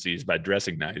insufficiencies by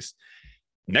dressing nice.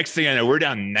 Next thing I know, we're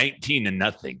down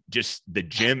 19-0. Just the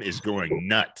gym is going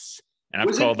nuts. And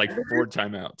I've called like 4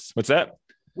 timeouts. What's that?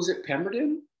 Was it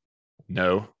Pemberton?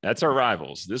 No, that's our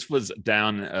rivals. This was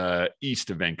down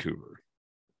east of Vancouver.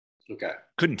 Okay.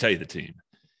 Couldn't tell you the team.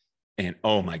 And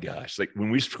oh my gosh, like when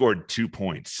we scored 2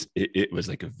 points, it was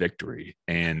like a victory.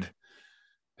 And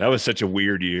that was such a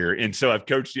weird year. And so I've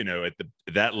coached, you know, at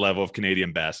that level of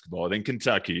Canadian basketball, then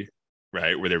Kentucky,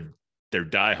 right, where they're they're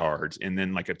diehards, and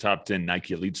then like a top 10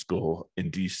 Nike elite school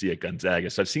in DC at Gonzaga.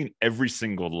 So I've seen every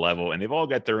single level, and they've all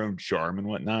got their own charm and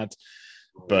whatnot.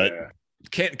 But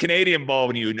Canadian ball,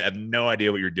 when you have no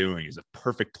idea what you're doing, is a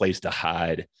perfect place to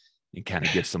hide and kind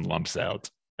of get some lumps out.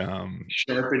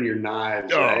 Sharpen your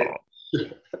knives, right?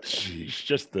 Geez,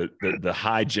 just the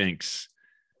hijinks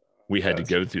we had to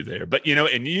go through there. But,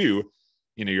 and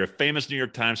you're a famous New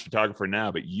York Times photographer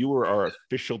now, but you were our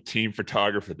official team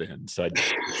photographer then. So I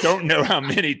don't know how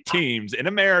many teams in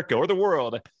America or the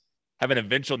world have an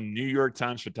eventual New York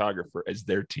Times photographer as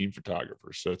their team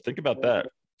photographer. So think about that.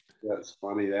 That's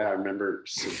funny. Yeah, I remember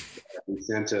we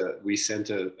sent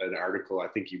an article. I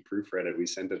think you proofread it. We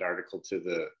sent an article to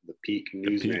the Peak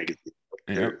News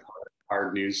magazine,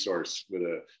 hard news source, with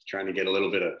trying to get a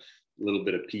little bit of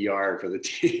PR for the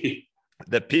team.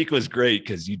 The Peak was great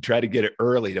because you try to get it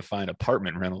early to find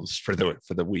apartment rentals for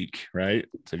the week, right?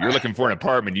 So if you're looking for an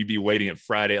apartment, you'd be waiting at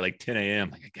Friday at like 10 a.m.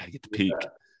 Like, I got to get the Peak.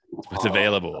 What's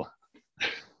available?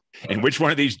 And which one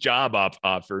of these job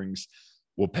offerings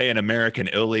will pay an American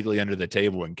illegally under the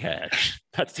table in cash?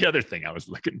 That's the other thing I was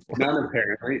looking for. None,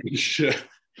 apparently.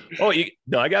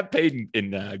 I got paid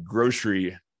in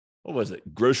grocery. What was it?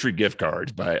 Grocery gift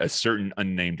cards by a certain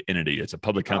unnamed entity. It's a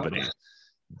public company.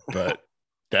 But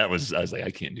I was like,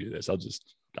 I can't do this.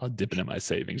 I'll dip into my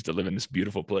savings to live in this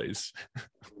beautiful place.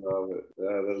 Love it.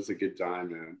 That was a good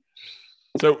time, man.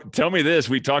 So tell me this,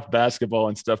 we talked basketball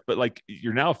and stuff, but like,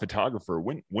 you're now a photographer.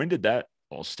 When did that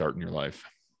all start in your life?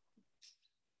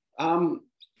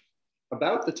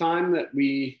 About the time that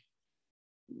we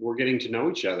were getting to know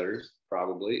each other,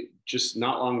 probably just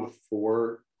not long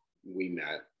before we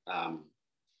met.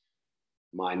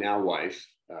 My now wife,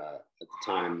 at the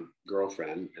time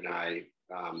girlfriend, and I,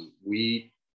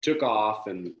 we took off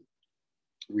and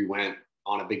we went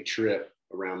on a big trip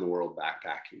around the world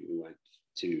backpacking. We went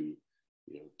to,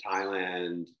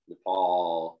 Thailand,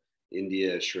 Nepal,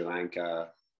 India, Sri Lanka,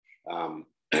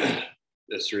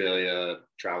 Australia,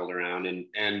 traveled around.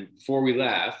 And before we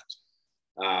left,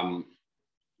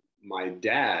 my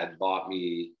dad bought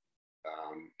me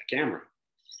a camera.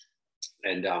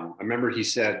 And I remember he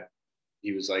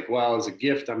was like, well, as a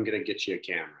gift, I'm going to get you a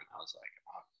camera. And I was like,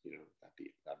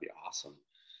 that'd be awesome.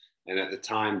 And at the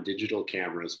time, digital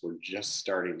cameras were just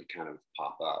starting to kind of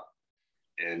pop up.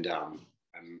 And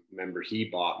I remember he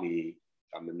bought me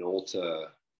a Minolta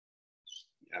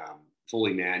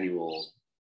fully manual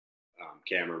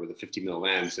camera with a 50mm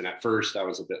lens. And at first I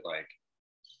was a bit like,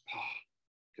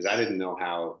 because I didn't know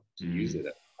how to use it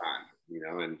at the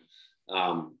time,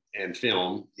 and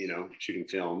film, shooting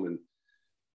film.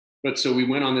 But so we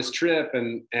went on this trip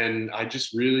and I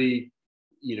just really,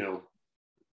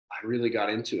 I really got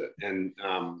into it. And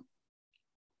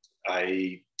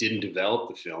I didn't develop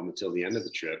the film until the end of the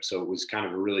trip. So it was kind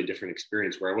of a really different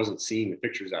experience where I wasn't seeing the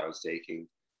pictures I was taking.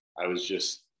 I was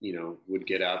just, would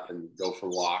get up and go for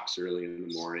walks early in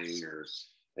the morning,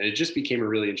 and it just became a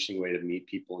really interesting way to meet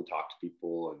people and talk to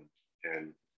people.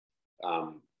 And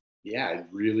I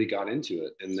really got into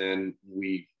it. And then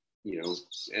we,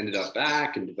 ended up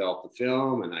back and developed the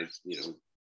film. And I,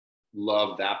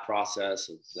 loved that process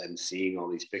of then seeing all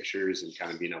these pictures and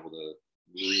kind of being able to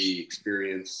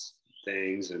re-experience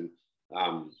things. And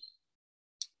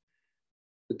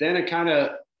but then I kind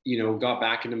of got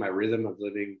back into my rhythm of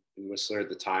living in Whistler. At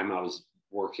the time I was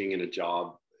working in a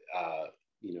job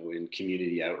in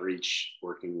community outreach,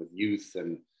 working with youth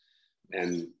and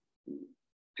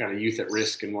kind of youth at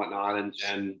risk and whatnot, and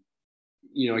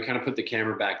I kind of put the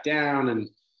camera back down, and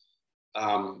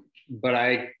but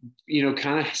I,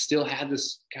 kind of still had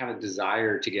this kind of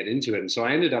desire to get into it. And so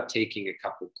I ended up taking a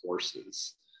couple of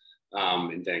courses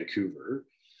in Vancouver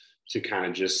to kind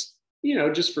of just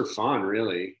for fun,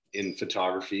 really, in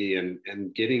photography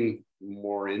and getting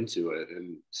more into it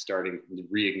and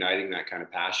reigniting that kind of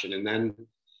passion. And then,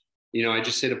 I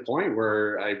just hit a point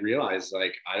where I realized,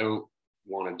 like, I don't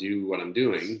want to do what I'm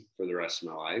doing for the rest of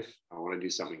my life. I want to do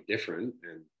something different.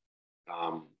 And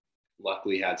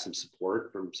luckily had some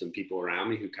support from some people around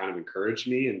me who kind of encouraged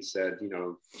me and said,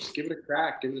 just give it a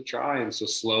crack, give it a try. And so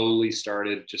slowly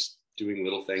started just doing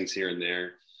little things here and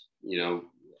there,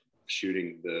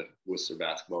 shooting the Whistler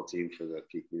basketball team for the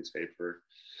Peak newspaper.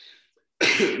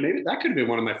 Maybe that could have been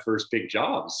one of my first big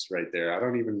jobs right there.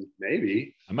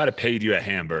 Maybe. I might have paid you a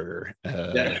hamburger,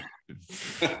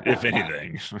 if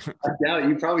anything. I doubt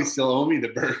you probably still owe me the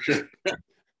burger.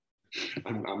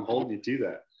 I'm holding you to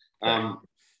that.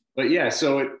 But yeah,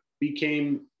 so it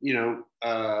became,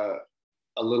 a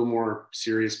little more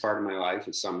serious part of my life.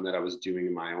 It's something that I was doing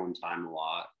in my own time a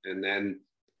lot. And then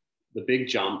the big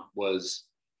jump was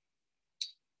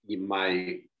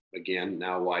my again,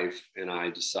 now wife and I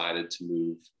decided to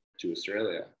move to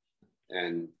Australia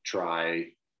and try,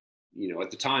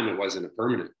 at the time it wasn't a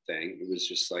permanent thing. It was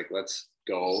just like, let's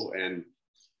go and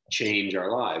change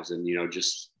our lives and,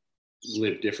 just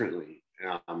live differently.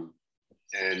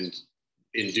 And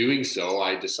in doing so,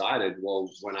 I decided, well,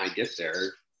 when I get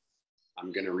there,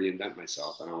 I'm going to reinvent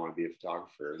myself. I don't want to be a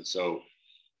photographer. And so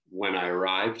when I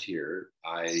arrived here,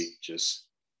 I just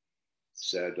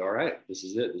said, all right, this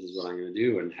is it. This is what I'm going to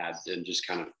do. And just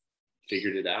kind of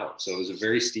figured it out. So it was a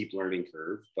very steep learning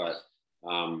curve, but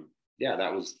yeah,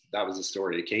 that was the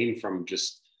story. It came from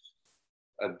just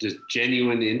a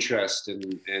genuine interest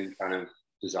and kind of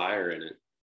desire in it.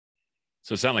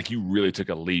 So it sounded like you really took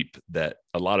a leap that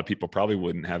a lot of people probably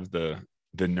wouldn't have the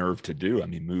nerve to do. I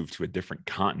mean, move to a different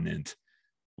continent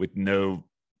with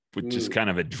just kind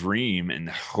of a dream and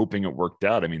hoping it worked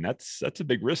out. I mean, that's a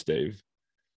big risk, Dave.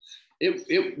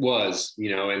 It was,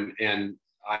 and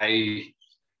I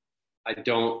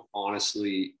don't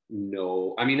honestly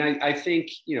know. I mean, I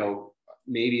think,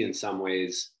 maybe in some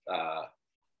ways,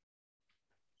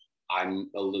 I'm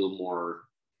a little more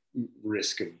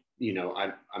risk of,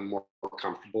 I'm more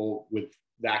comfortable with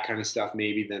that kind of stuff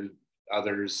maybe than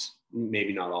others,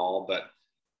 maybe not all, but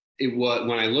it was,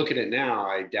 when I look at it now,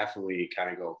 I definitely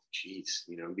kind of go, geez,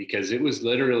 because it was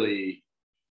literally,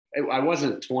 I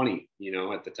wasn't 20,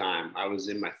 at the time. I was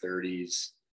in my 30s.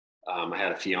 I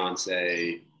had a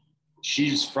fiance.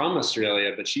 She's from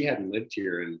Australia, but she hadn't lived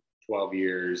here in 12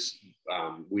 years.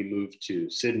 We moved to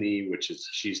Sydney,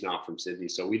 she's not from Sydney.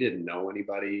 So we didn't know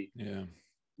anybody. Yeah.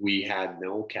 We had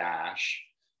no cash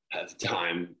at the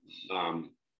time.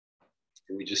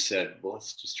 And we just said, well,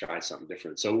 let's just try something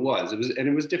different. So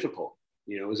it was difficult.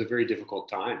 It was a very difficult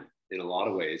time in a lot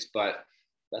of ways, but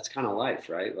that's kind of life,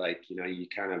 right? Like, you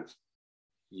kind of,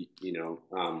 you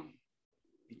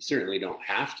certainly don't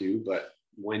have to, but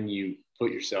when you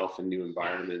put yourself in new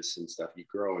environments and stuff, you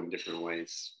grow in different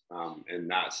ways. And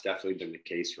that's definitely been the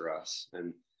case for us.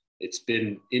 And it's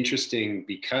been interesting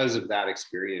because of that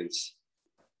experience.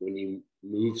 When you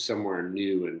move somewhere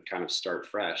new and kind of start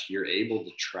fresh, you're able to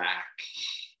track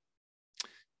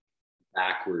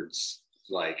backwards,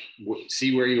 like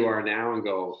see where you are now and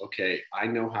go, okay, I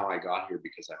know how I got here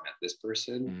because I met this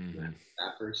person, and I met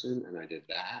that person, and I did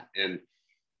that. And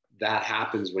that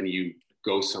happens when you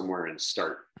go somewhere and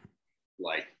start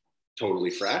like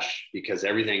totally fresh, because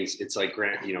it's like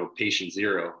patient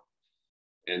zero.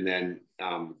 And then,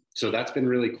 so that's been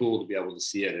really cool to be able to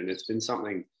see it. And it's been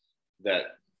something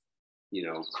that,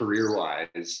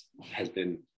 career-wise has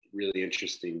been really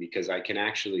interesting, because I can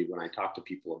actually, when I talk to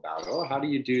people about, oh, how do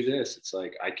you do this? It's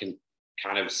like, I can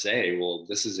kind of say, well,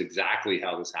 this is exactly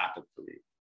how this happened for me,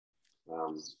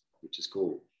 which is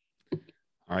cool.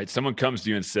 All right. Someone comes to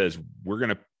you and says,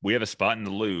 we have a spot in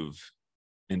the Louvre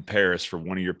in Paris for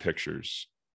one of your pictures.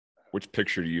 Which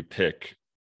picture do you pick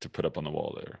to put up on the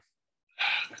wall there?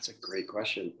 That's a great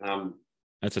question.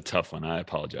 That's a tough one. I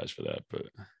apologize for that, but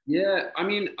yeah, I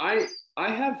mean, I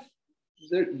have,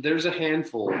 there's a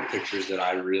handful of pictures that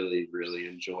I really, really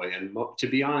enjoy. And to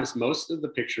be honest, most of the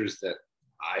pictures that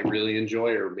I really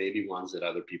enjoy are maybe ones that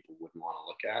other people wouldn't want to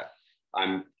look at.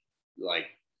 I'm like,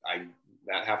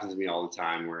 that happens to me all the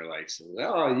time, where like, so,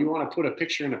 oh, you want to put a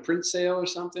picture in a print sale or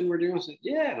something we're doing? So,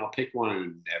 yeah, and I'll pick one,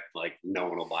 and like no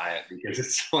one will buy it, because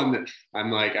it's one that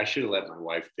I'm like, I should have let my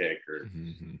wife pick, or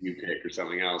you pick, or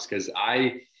something else. Because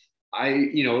I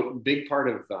big part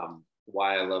of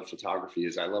why I love photography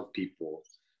is I love people.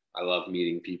 I love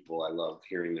meeting people. I love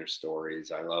hearing their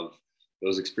stories. I love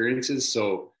those experiences.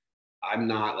 So I'm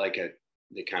not like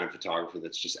the kind of photographer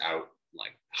that's just out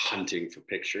like hunting for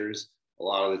pictures. A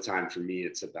lot of the time for me,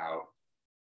 it's about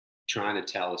trying to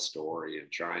tell a story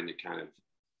and trying to kind of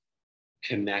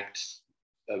connect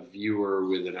a viewer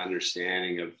with an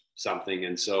understanding of something.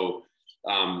 And so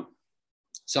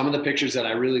some of the pictures that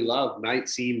I really love might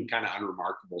seem kind of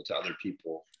unremarkable to other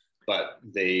people, but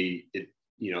they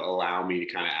allow me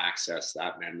to kind of access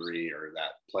that memory or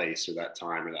that place or that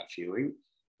time or that feeling.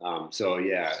 So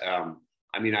yeah,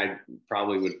 I mean, I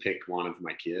probably would pick one of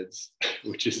my kids,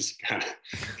 which is kind of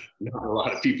not a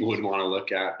lot of people would want to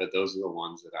look at, but those are the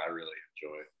ones that I really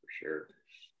enjoy for sure.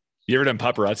 You ever done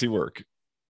paparazzi work?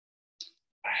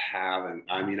 I haven't.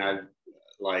 I mean, I've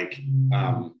like,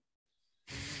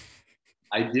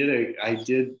 I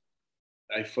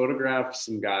photographed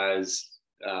some guys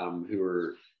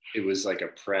it was like a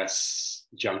press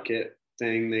junket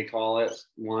thing, they call it,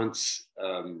 once,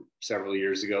 several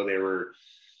years ago. They were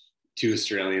 2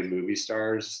 Australian movie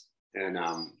stars, and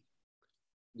I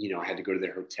had to go to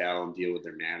their hotel and deal with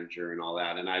their manager and all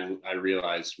that. And I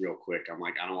realized real quick, I'm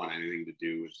like, I don't want anything to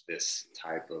do with this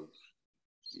type of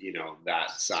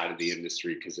that side of the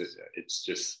industry, because it's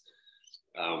just,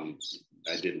 I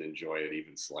didn't enjoy it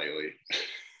even slightly.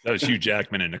 That was Hugh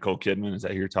Jackman and Nicole Kidman. Is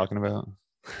that who you're talking about?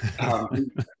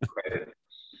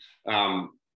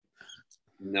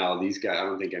 No, these guys, I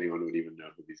don't think anyone would even know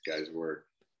who these guys were.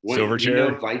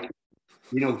 Silverchair?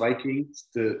 Vikings,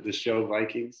 the show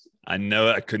Vikings? I know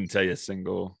it. I couldn't tell you a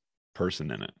single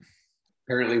person in it.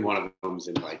 Apparently one of them's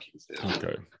in Vikings now.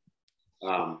 Okay.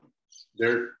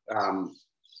 They're,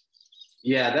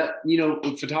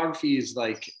 photography is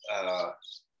like,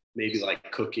 maybe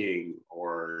like cooking,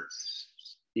 or,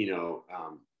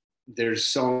 there's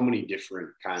so many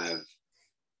different kind of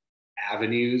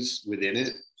avenues within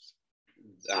it,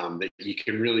 that you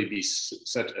can really be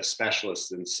such a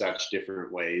specialist in such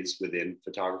different ways within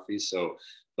photography. So,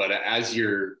 but as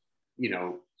you're,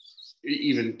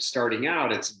 even starting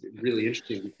out, it's really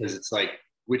interesting, because it's like,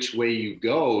 which way you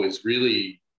go is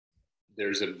really,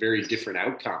 there's a very different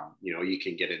outcome. You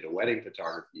can get into wedding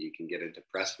photography, you can get into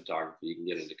press photography, you can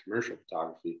get into commercial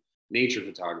photography, nature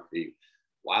photography,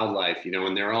 wildlife,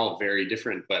 and they're all very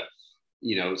different. But,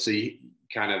 so you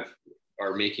kind of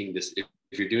are making this,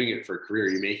 if you're doing it for a career,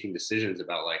 you're making decisions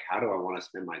about like, how do I want to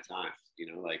spend my time?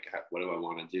 What do I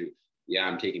want to do? Yeah,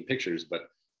 I'm taking pictures, but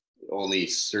only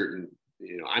certain,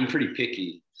 I'm pretty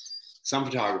picky. Some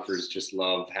photographers just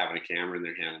love having a camera in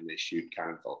their hand and they shoot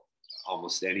kind of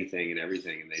almost anything and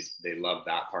everything, and they love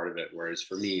that part of it. Whereas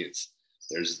for me,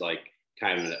 there's like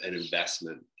kind of an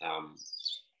investment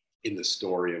in the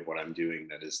story of what I'm doing.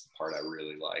 That is the part I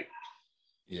really like.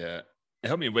 Yeah.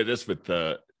 Help me with this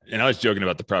and I was joking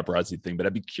about the paparazzi thing, but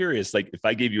I'd be curious, like if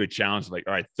I gave you a challenge, like,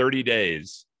 all right, 30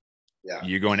 days,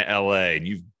 you're going to LA and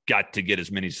you've got to get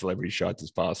as many celebrity shots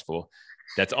as possible.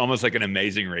 That's almost like an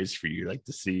amazing race for you, like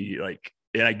to see, like,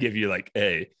 and I give you like,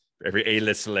 hey, for every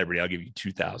A-list celebrity, I'll give you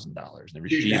 $2,000. And every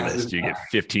B-list, you get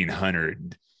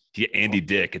 $1,500. You get Andy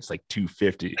Dick, it's like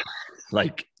 $250.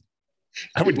 Like,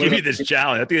 I would give you this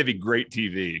challenge. I think that'd be great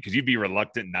TV, because you'd be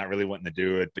reluctant, not really wanting to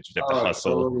do it, but you'd have to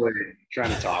hustle. Totally.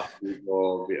 Trying to talk to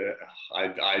people.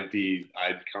 I'd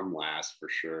come last for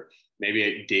sure.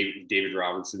 Maybe David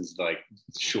Robinson's like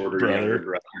shorter younger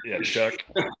brother. Yeah,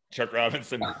 Chuck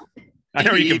Robinson. I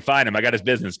know where you can find him. I got his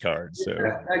business card. So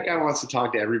that guy wants to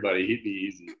talk to everybody. He'd be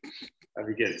easy. I'd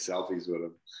be getting selfies with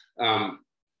him.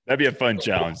 That'd be a fun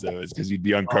challenge though, is because you'd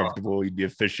be uncomfortable. You'd be a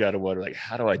fish out of water. Like,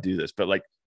 how do I do this? But like,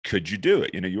 could you do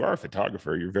it? You are a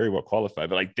photographer. You're very well qualified.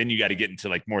 But like, then you got to get into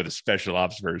like more of the special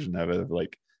ops version of it, of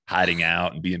like hiding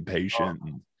out and being patient.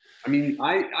 I mean,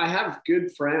 I have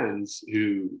good friends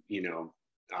who, do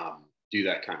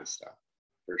that kind of stuff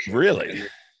for sure. Really?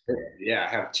 Yeah, I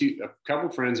have a couple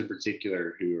friends in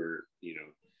particular who are,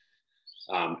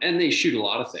 and they shoot a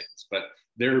lot of things, but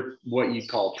they're what you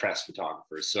call press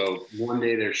photographers. So one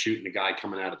day they're shooting a guy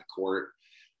coming out of the court.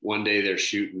 One day they're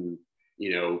shooting,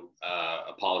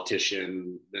 a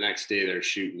politician. The next day they're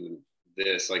shooting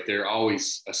this. Like, they're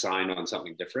always assigned on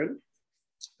something different.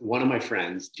 One of my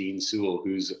friends, Dean Sewell,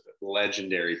 who's a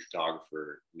legendary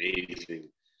photographer, amazing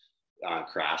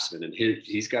craftsman, and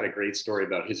he's got a great story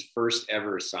about his first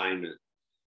ever assignment.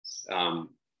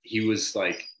 He was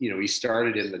like, he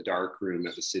started in the dark room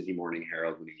at the Sydney Morning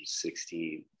Herald when he was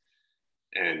 16,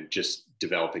 and just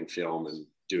developing film and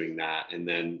doing that. And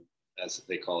then, as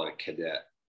they call it, a cadet.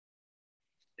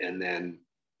 And then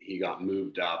he got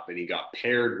moved up and he got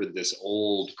paired with this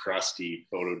old crusty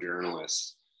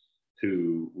photojournalist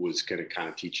who was going to kind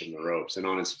of teach him the ropes. And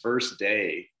on his first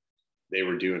day, they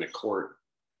were doing a court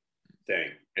thing.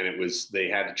 And they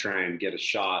had to try and get a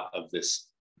shot of this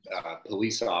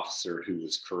police officer who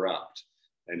was corrupt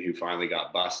and who finally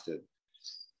got busted.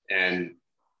 And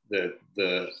the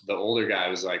older guy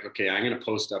was like, okay, I'm going to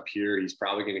post up here. He's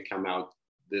probably going to come out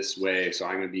this way. So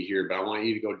I'm going to be here, but I want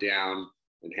you to go down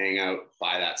and hang out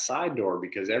by that side door,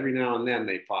 because every now and then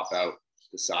they pop out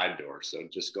the side door. So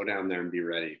just go down there and be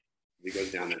ready. He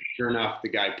goes down there. Sure enough, the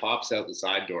guy pops out the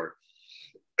side door.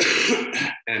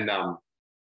 And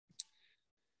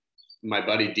my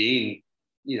buddy Dean,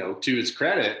 to his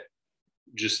credit,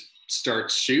 just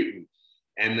starts shooting.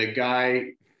 And the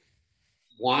guy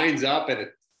winds up and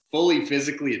it fully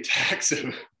physically attacks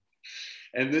him.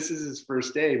 And this is his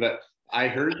first day. But I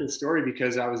heard the story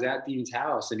because I was at Dean's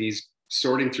house and he's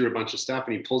sorting through a bunch of stuff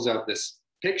and he pulls out this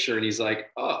picture and he's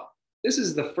like, oh, this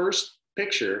is the first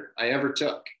picture I ever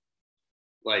took,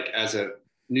 like as a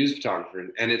news photographer.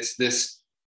 And it's this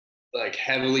like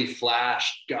heavily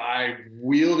flashed guy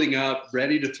wielding up,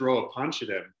 ready to throw a punch at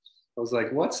him. I was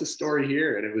like, what's the story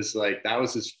here? And it was like, that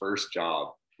was his first job.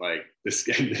 Like this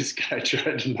guy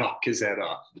tried to knock his head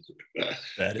off.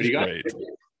 That is great.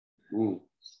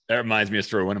 That reminds me of a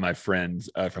story. One of my friends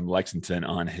from Lexington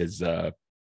on his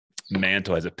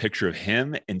mantle has a picture of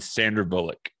him and Sandra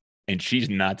Bullock, and she's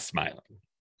not smiling.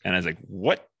 And I was like,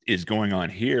 what is going on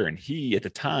here? And he, at the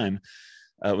time,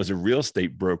 was a real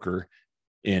estate broker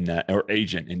or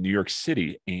agent in New York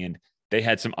City. And they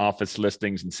had some office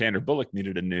listings, and Sandra Bullock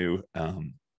needed a new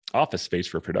office space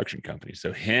for a production company.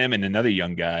 So him and another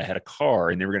young guy had a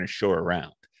car, and they were going to show her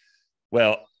around.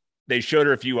 Well, they showed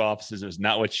her a few offices. It was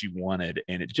not what she wanted.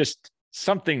 And it just,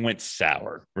 something went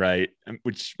sour, right?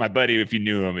 Which my buddy, if you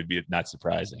knew him, it'd be not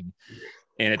surprising.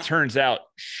 And it turns out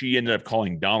she ended up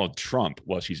calling Donald Trump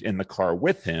while she's in the car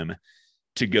with him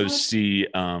to go see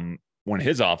one of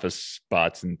his office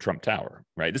spots in Trump Tower,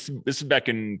 right? This is back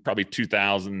in probably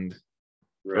 2000,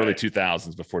 right. Early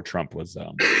 2000s, before Trump was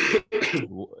that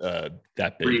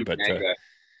big. But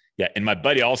yeah, and my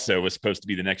buddy also was supposed to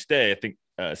be the next day. I think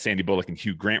Sandy Bullock and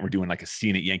Hugh Grant were doing like a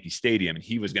scene at Yankee Stadium, and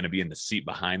he was going to be in the seat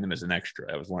behind them as an extra.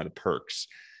 That was one of the perks.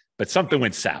 But something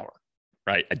went sour,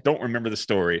 right? I don't remember the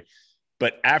story.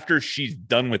 But after she's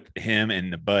done with him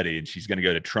and the buddy, and she's going to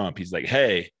go to Trump, he's like,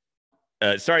 hey,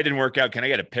 sorry it didn't work out. Can I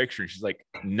get a picture? And she's like,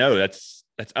 no, that's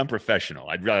unprofessional.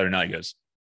 I'd rather not. He goes,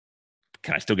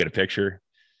 can I still get a picture?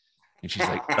 And she's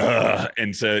like, ugh.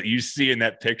 And so you see in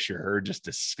that picture her just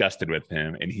disgusted with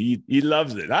him, and he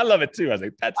loves it. I love it too. I was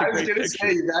like, that's a great picture. I was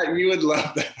going to say that you would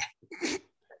love that.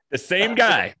 The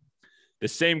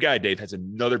same guy, Dave, has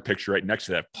another picture right next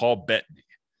to that, Paul Bettany.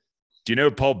 Do you know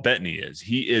who Paul Bettany is?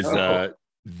 He is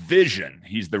Vision.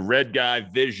 He's the red guy,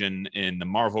 Vision, in the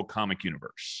Marvel comic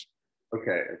universe.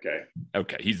 Okay.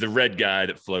 He's the red guy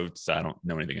that floats. I don't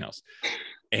know anything else.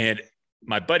 And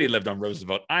my buddy lived on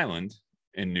Roosevelt Island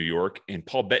in New York, and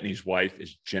Paul Bettany's wife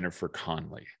is Jennifer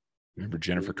Connelly. Remember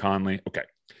Jennifer Connelly? Okay.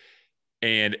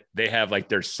 And they have like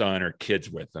their son or kids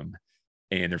with them,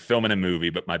 and they're filming a movie.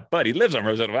 But my buddy lives on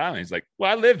Roosevelt Island. He's like,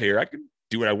 well, I live here. I can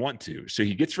do what I want to. So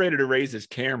he gets ready to raise his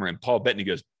camera, and Paul Bettany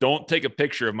goes, don't take a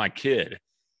picture of my kid.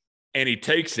 And he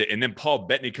takes it, and then Paul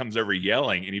Bettany comes over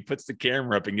yelling, and he puts the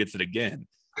camera up and gets it again.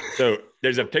 So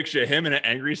there's a picture of him and an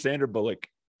angry Sandra Bullock,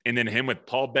 and then him with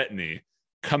Paul Bettany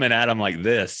coming at him like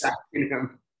this. And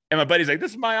my buddy's like, this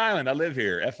is my island. I live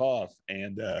here. F off.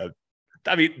 And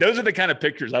I mean, those are the kind of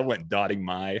pictures I went dotting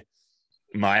my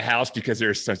house, because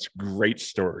there's such great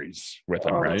stories with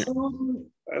them, right?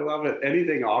 I love it.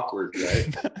 Anything awkward,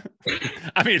 right?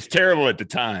 I mean, it's terrible at the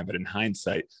time, but in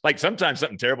hindsight, like sometimes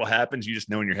something terrible happens, you just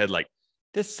know in your head, like,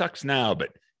 this sucks now, but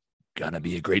gonna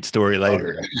be a great story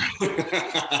later.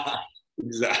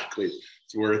 Exactly.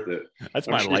 It's worth it. That's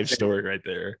my life story right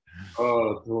there.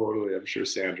 Oh, totally. I'm sure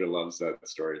Sandra loves that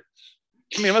story.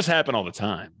 I mean, it must happen all the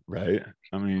time, right?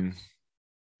 I mean,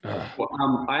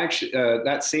 well, I actually,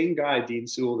 that same guy, Dean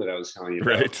Sewell, that I was telling you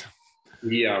about, right?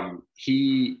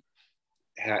 He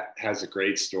has a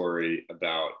great story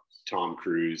about Tom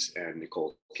Cruise and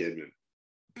Nicole Kidman,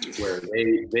 where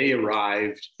they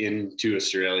arrived into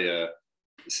Australia.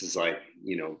 This is like,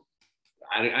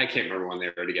 I can't remember when they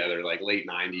were together, like late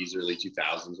 90s, early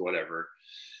 2000s, whatever.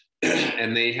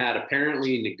 And they had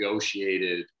apparently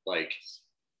negotiated, like,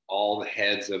 all the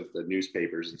heads of the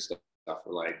newspapers and stuff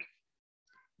were like,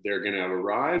 they're going to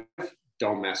arrive,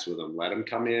 don't mess with them. Let them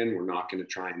come in. We're not going to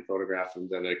try and photograph them.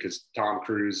 Because Tom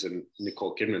Cruise and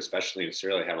Nicole Kidman, especially in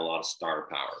Australia, had a lot of star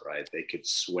power, right? They could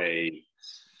sway,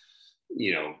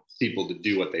 people to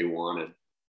do what they wanted.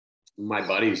 My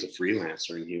buddy's a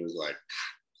freelancer, and he was like,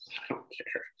 I don't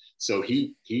care. So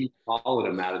he followed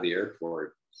him out of the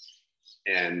airport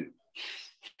and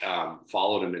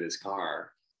followed him in his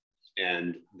car,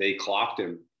 and they clocked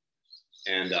him.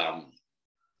 And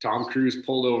Tom Cruise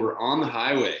pulled over on the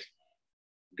highway,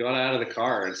 got out of the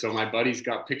car. And so my buddy's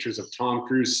got pictures of Tom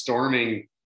Cruise storming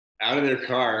out of their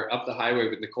car up the highway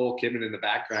with Nicole Kidman in the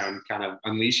background, kind of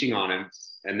unleashing on him.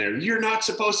 And you're not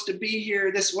supposed to be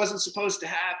here. This wasn't supposed to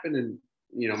happen. And,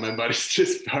 my buddy's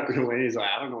just starting away. He's like,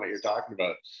 I don't know what you're talking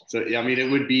about. So, I mean,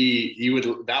 it would be, you would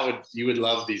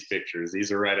love these pictures.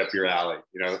 These are right up your alley.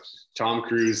 Tom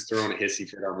Cruise throwing a hissy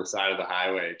fit on the side of the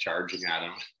highway, charging at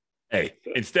him. Hey,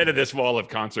 instead of this wall of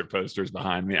concert posters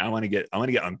behind me, I want to get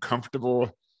uncomfortable.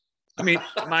 I mean,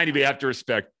 mind you, we have to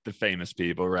respect the famous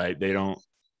people, right? They don't,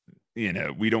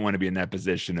 we don't want to be in that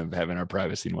position of having our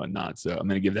privacy and whatnot. So I'm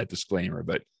going to give that disclaimer,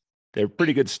 but they're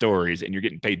pretty good stories, and you're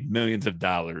getting paid millions of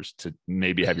dollars to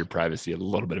maybe have your privacy a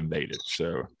little bit invaded.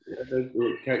 So they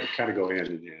kind of go hand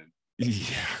in hand.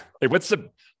 Yeah. Hey, what's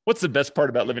the best part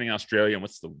about living in Australia, and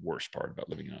what's the worst part about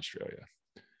living in Australia?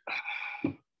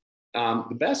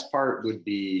 The best part would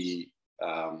be,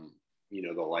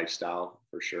 the lifestyle,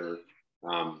 for sure.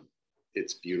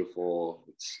 It's beautiful.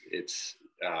 It's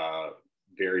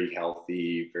very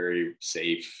healthy, very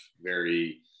safe,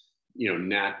 very, you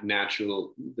know,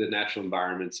 natural. The natural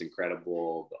environment's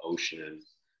incredible. The ocean,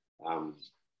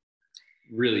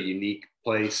 really unique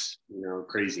place. You know,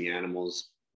 crazy animals,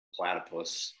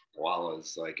 platypus,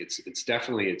 koalas. Like it's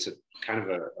definitely, it's a kind of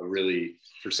a really,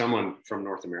 for someone from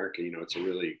North America, you know, it's a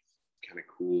really kind of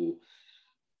cool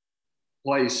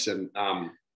place. And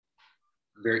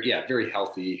very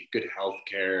healthy, good health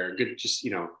care, good, just,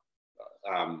 you know,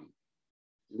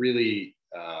 really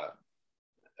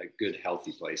a good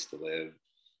healthy place to live.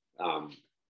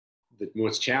 The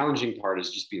most challenging part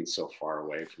is just being so far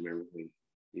away from everything,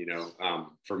 you know.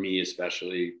 For me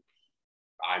especially,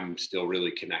 I'm still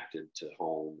really connected to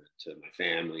home, to my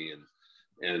family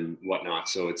and whatnot.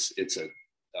 So it's a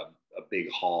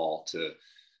big haul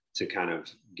to kind of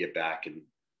get back and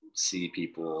see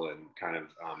people and kind of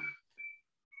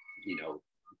you know,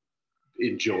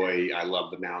 enjoy. I love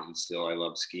the mountains still. I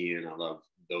love skiing. I love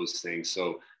those things.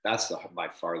 So that's by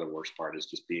far the worst part, is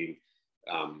just being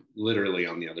literally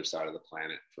on the other side of the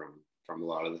planet from a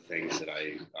lot of the things that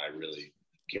I really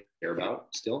care about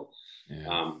still.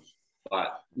 Yeah.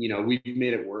 But you know, we've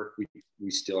made it work. We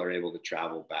still are able to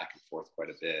travel back and forth quite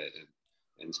a bit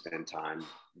and spend time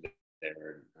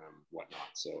there and whatnot.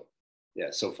 So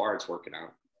yeah, so far it's working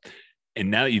out. And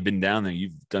now that you've been down there,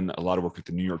 you've done a lot of work with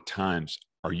the New York Times.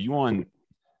 Are you on?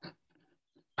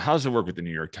 How's it work with the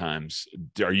New York Times?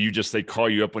 Are you just, they call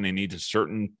you up when they need a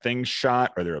certain thing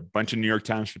shot? Are there a bunch of New York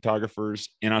Times photographers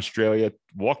in Australia?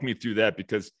 Walk me through that,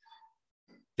 because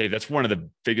Dave, that's one of the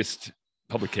biggest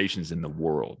publications in the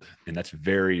world. And that's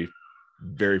very,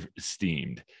 very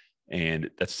esteemed. And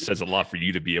that says a lot for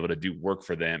you to be able to do work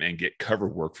for them and get cover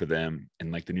work for them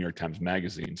in like the New York Times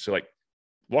Magazine. So like,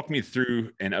 walk me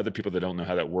through, and other people that don't know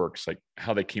how that works, like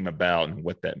how they came about and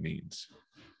what that means.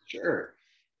 Sure.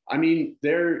 I mean,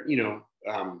 they're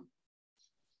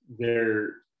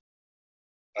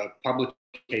a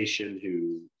publication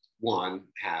who, one,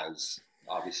 has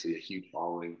obviously a huge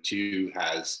following, two,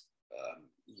 has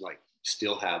like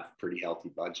still have pretty healthy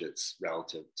budgets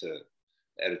relative to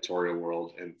the editorial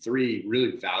world, and three,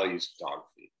 really values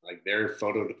photography. Like their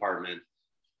photo department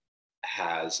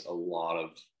has a lot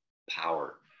of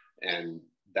power, and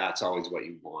that's always what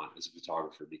you want as a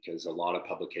photographer, because a lot of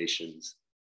publications,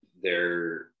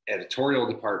 their editorial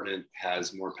department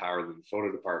has more power than the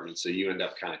photo department. So you end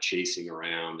up kind of chasing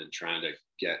around and trying to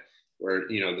get where,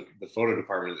 you know, the photo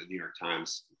department of the New York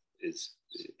Times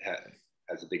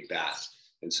has a big bat.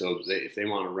 And so if they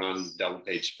want to run double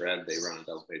page spread, they run a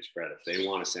double page spread. If they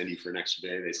want to send you for an extra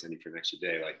day, they send you for an extra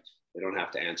day. Like they don't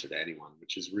have to answer to anyone,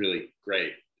 which is really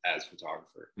great as a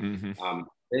photographer. Mm-hmm.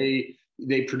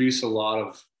 They produce a lot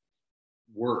of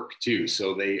work too,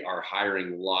 so they are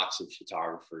hiring lots of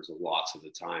photographers lots of the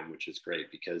time, which is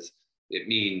great, because it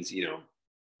means, you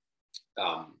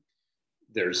know,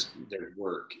 there's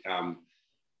work.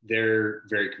 They're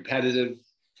very competitive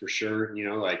for sure, you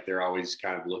know, like they're always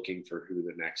kind of looking for who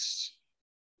the next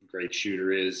great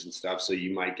shooter is and stuff. So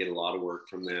you might get a lot of work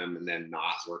from them and then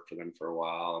not work for them for a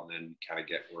while and then kind of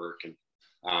get work. And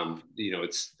you know,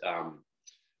 it's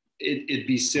it'd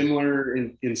be similar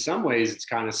in some ways. It's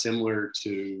kind of similar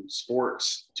to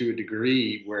sports to a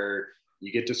degree, where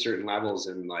you get to certain levels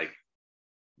and like,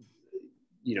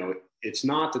 you know, it's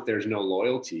not that there's no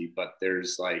loyalty, but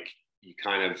there's like, you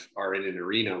kind of are in an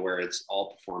arena where it's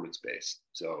all performance based.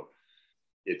 So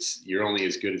you're only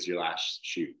as good as your last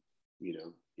shoot, you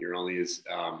know, you're only as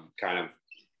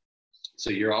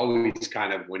so you're always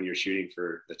kind of, when you're shooting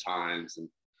for the Times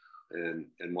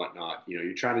and whatnot, you know,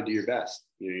 you're trying to do your best,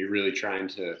 you know, you're really trying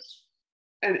to,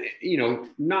 and, you know,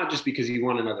 not just because you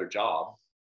want another job,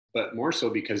 but more so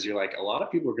because you're like, a lot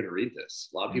of people are going to read this.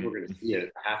 A lot of people are going to see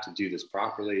it. I have to do this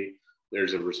properly.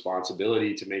 There's a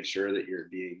responsibility to make sure that you're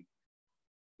being,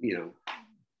 you know,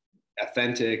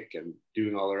 authentic and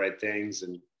doing all the right things.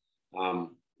 And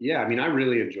yeah, I mean, I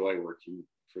really enjoy working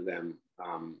for them.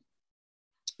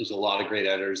 There's a lot of great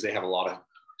editors. They have a lot of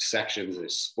sections.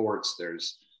 There's sports,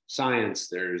 there's science,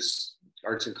 there's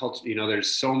arts and culture. You know,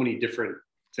 there's so many different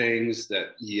things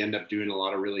that you end up doing a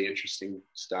lot of really interesting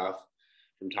stuff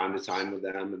from time to time with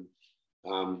them.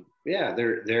 And yeah,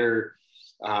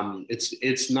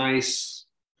 it's nice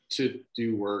to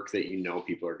do work that, you know,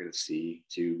 people are going to see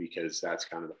too, because that's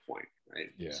kind of the point, right?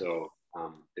 Yeah. So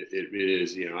it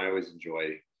is, you know, I always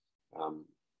enjoy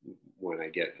when I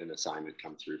get an assignment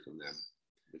come through from them.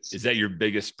 Is that your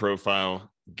biggest profile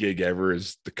gig ever,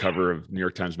 is the cover of New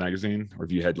York Times Magazine? Or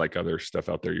have you had like other stuff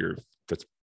out there that's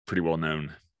pretty well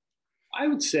known? I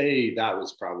would say that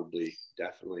was probably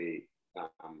definitely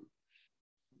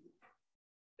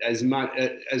as much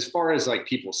as far as like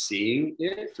people seeing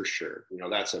it, for sure, you know,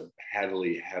 that's a I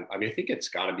mean, I think it's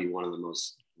got to be one of the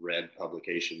most read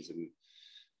publications, and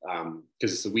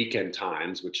because it's the Weekend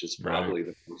Times, which is probably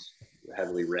the most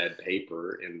heavily read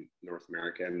paper in North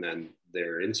America, and then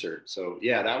their insert. So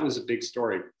yeah, that was a big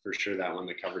story for sure. That one,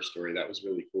 the cover story, that was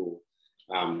really cool.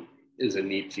 Is a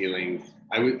neat feeling.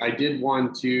 I did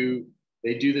one too.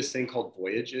 They do this thing called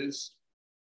Voyages,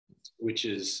 which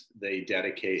is they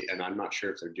dedicate, and I'm not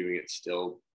sure if they're doing it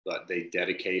still, but they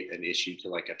dedicate an issue to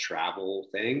like a travel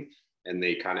thing, and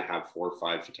they kind of have 4 or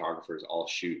 5 photographers all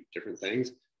shoot different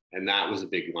things. And that was a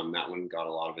big one. That one got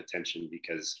a lot of attention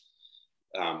because,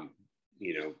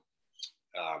 you know,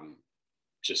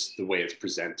 just the way it's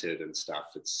presented and stuff,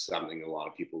 it's something a lot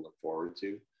of people look forward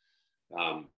to.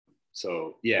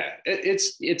 So yeah,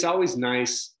 it's always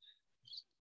nice.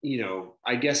 You know,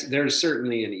 I guess there's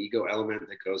certainly an ego element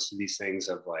that goes to these things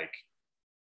of like,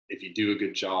 if you do a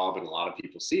good job and a lot of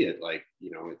people see it, like, you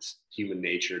know, it's human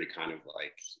nature to kind of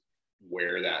like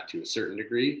wear that to a certain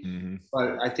degree. Mm-hmm.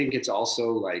 But I think it's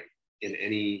also like in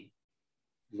any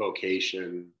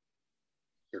vocation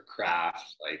or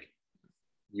craft, like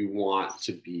you want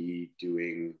to be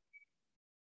doing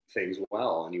things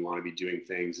well, and you want to be doing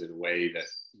things in a way that,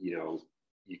 you know,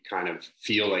 you kind of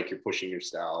feel like you're pushing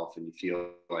yourself, and you feel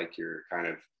like you're kind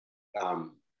of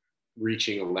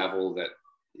reaching a level that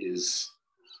is,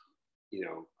 you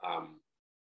know,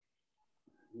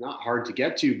 not hard to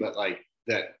get to, but like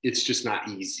that it's just not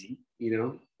easy,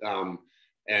 you know?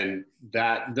 And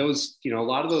that those, you know, a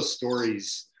lot of those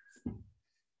stories,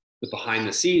 the behind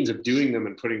the scenes of doing them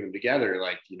and putting them together,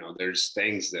 like, you know, there's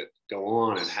things that go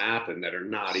on and happen that are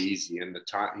not easy. And the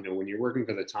time, you know, when you're working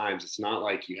for the Times, it's not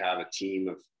like you have a team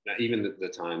of, not even the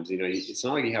Times, you know, it's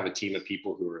not like you have a team of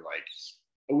people who are like,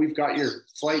 oh, we've got your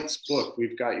flights booked,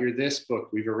 we've got your this book,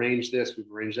 we've arranged this,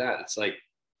 we've arranged that. It's like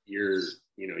you're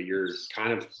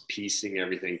kind of piecing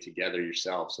everything together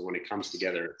yourself. So when it comes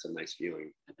together, it's a nice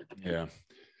feeling. Yeah.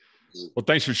 Well,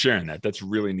 thanks for sharing that. That's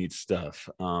really neat stuff.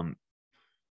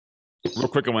 Real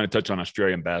quick, I want to touch on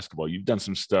Australian basketball. You've done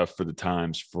some stuff for the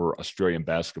Times for Australian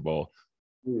basketball.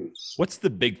 What's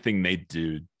the big thing they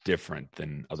do different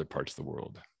than other parts of the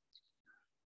world?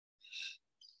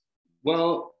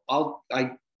 Well,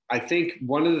 I think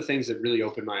one of the things that really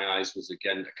opened my eyes was,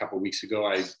 again, a couple of weeks ago,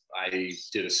 I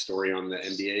did a story on the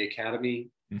NBA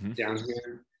Academy down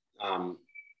here.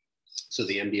 So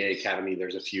the NBA Academy,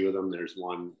 there's a few of them. There's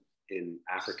one in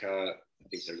Africa. I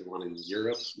think there's one in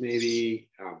Europe, maybe,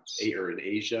 or in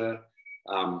Asia.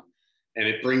 And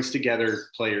it brings together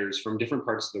players from different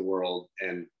parts of the world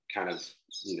and kind of,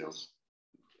 you know,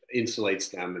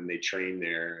 insulates them, and they train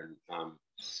there.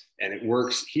 And it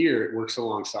works here. It works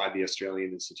alongside the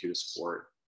Australian Institute of Sport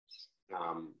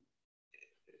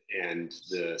and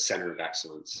the Center of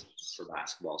Excellence for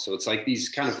basketball. So it's like these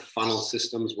kind of funnel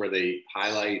systems where they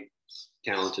highlight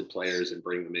talented players and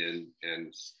bring them in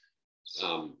and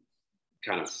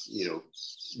kind of, you know,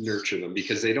 nurture them,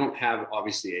 because they don't have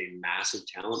obviously a massive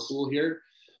talent pool here.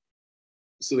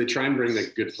 So they try and bring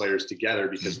the good players together,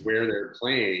 because where they're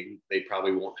playing, they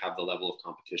probably won't have the level of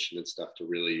competition and stuff to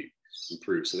really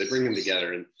improve. So they bring them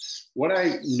together. And what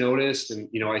I noticed, and,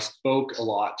 you know, I spoke a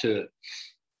lot to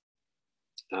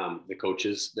the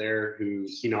coaches there who,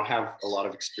 you know, have a lot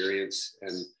of experience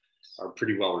and are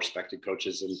pretty well respected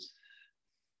coaches. And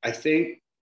I think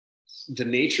the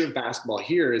nature of basketball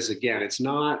here is, again, it's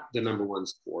not the number one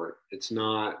sport. It's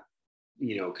not,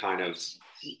 you know, kind of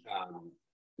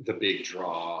the big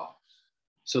draw.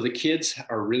 So the kids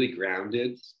are really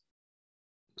grounded.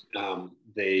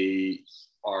 They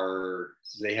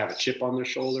have a chip on their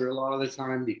shoulder a lot of the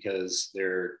time, because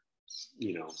they're,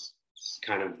 you know,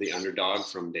 kind of the underdog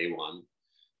from day one,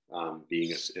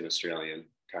 being an Australian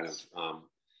kind of.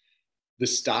 The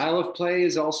style of play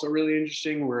is also really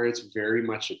interesting, where it's very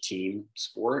much a team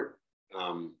sport.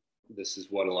 This is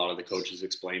what a lot of the coaches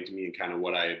explained to me, and kind of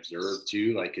what I observed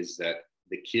too, like, is that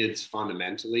the kids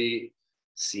fundamentally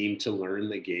seem to learn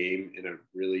the game in a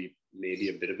really, maybe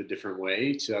a bit of a different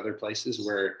way to other places,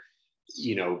 where,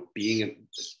 you know, being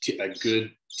a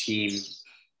good team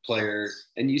player,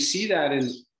 and you see that in,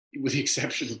 with the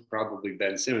exception of probably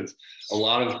Ben Simmons, a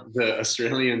lot of the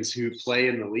Australians who play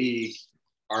in the league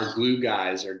are glue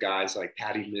guys, or guys like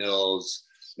Patty Mills,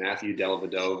 Matthew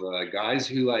Dellavedova, guys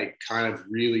who like kind of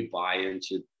really buy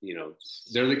into, you know,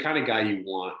 they're the kind of guy you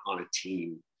want on a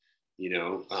team, you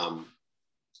know?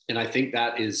 And I think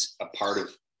that is a part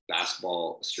of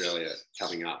basketball Australia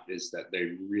coming up, is that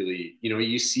they really, you know,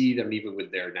 you see them even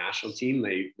with their national team,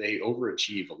 they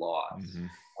overachieve a lot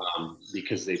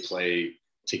because they play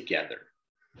together,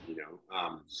 you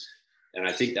know? And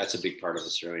I think that's a big part of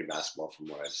Australian basketball from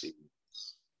what I've seen.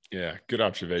 Yeah, good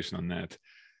observation on that.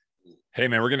 Hey,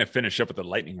 man, we're going to finish up with the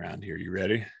lightning round here. You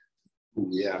ready?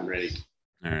 Yeah, I'm ready.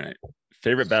 All right.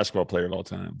 Favorite basketball player of all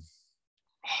time?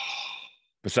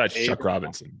 Besides Chuck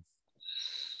Robinson.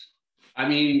 I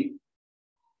mean,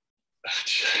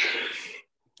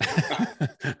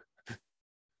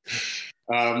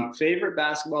 favorite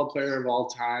basketball player of all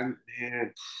time,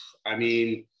 man. I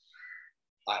mean,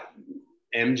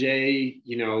 MJ,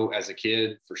 you know, as a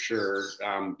kid for sure.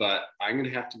 But I'm gonna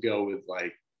have to go with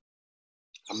like,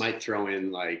 I might throw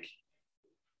in like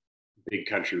Big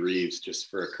Country Reeves just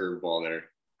for a curveball there.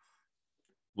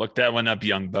 Look that one up,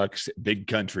 young bucks. Big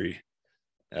Country.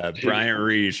 Bryant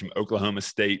Reeves from Oklahoma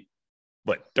State.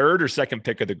 What, third or second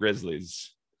pick of the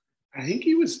Grizzlies? I think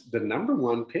he was the number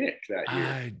 1 pick that year.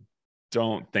 I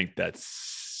don't think I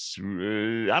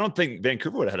don't think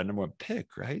Vancouver would have had a number 1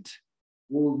 pick, right?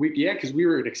 Well, because we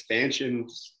were an expansion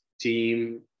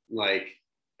team. Like,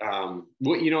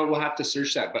 we'll have to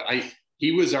search that. But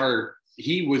he was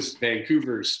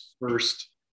Vancouver's first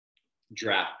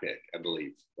draft pick, I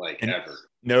believe, ever.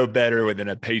 No better than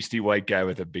a pasty white guy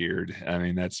with a beard. I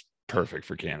mean, that's perfect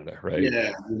for Canada, right?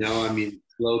 Yeah, I mean,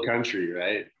 low country,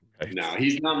 right? No,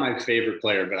 he's not my favorite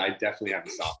player, but I definitely have a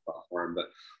soft spot for him. But,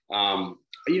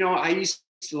 I used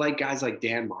to like guys like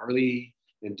Dan Marley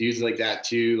and dudes like that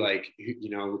too. Like,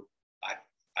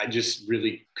 I just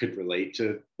really could relate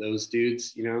to those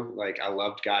dudes, like I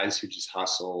loved guys who just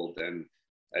hustled. And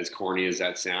as corny as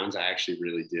that sounds, I actually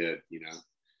really did,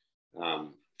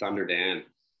 Thunder Dan,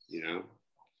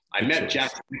 I met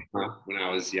Jack Sikma when I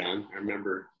was young. I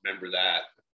remember that.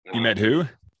 You met who?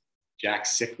 Jack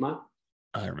Sikma.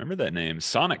 I remember that name.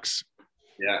 Sonics.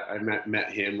 Yeah, I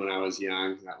met him when I was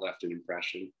young. That left an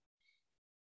impression.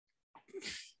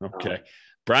 Okay.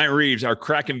 Bryant Reeves, our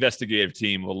crack investigative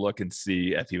team, will look and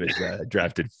see if he was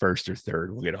drafted first or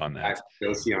third. We'll get on that.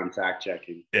 Go see on fact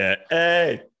checking. Yeah.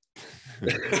 Hey.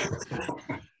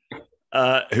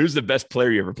 Who's the best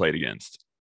player you ever played against?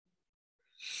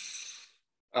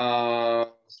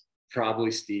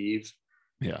 Probably Steve.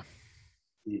 Yeah.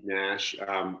 Steve Nash.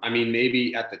 I mean,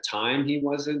 maybe at the time he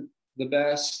wasn't the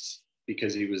best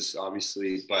because he was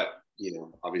obviously in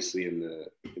the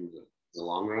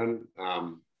long run.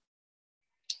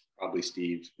 Probably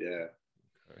Steve. Yeah.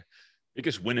 Okay.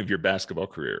 Biggest win of your basketball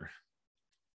career?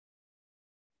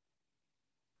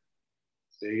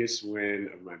 Biggest win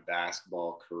of my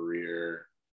basketball career.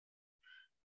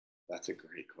 That's a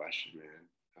great question, man.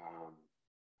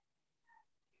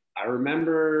 I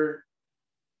remember.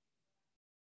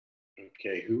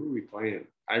 Okay, who were we playing?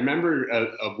 I remember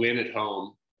a win at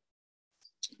home.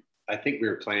 I think we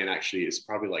were playing actually. It's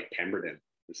probably like Pemberton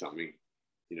or something,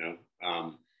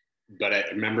 But I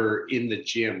remember in the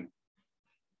gym,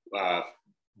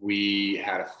 we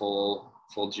had a full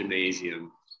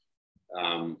gymnasium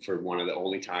for one of the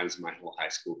only times in my whole high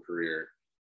school career,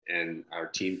 and our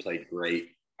team played great.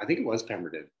 I think it was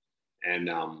Pemberton, and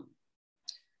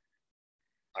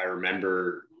I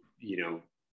remember,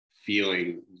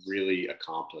 feeling really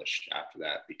accomplished after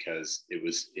that because it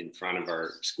was in front of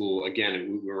our school.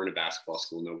 Again, we were in a basketball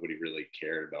school. Nobody really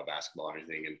cared about basketball or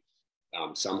anything.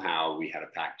 And somehow we had a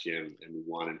packed gym and we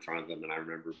won in front of them. And I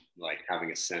remember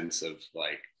having a sense of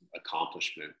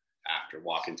accomplishment after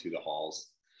walking through the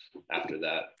halls after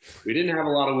that. We didn't have a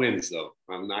lot of wins though.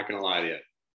 I'm not going to lie to you.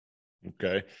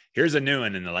 Okay. Here's a new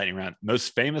one in the lightning round.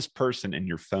 Most famous person in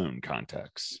your phone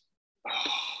contacts.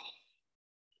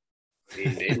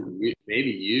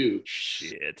 Maybe you.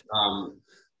 Shit.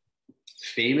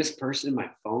 Famous person in my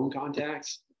phone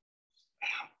contacts?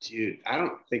 Oh, dude, I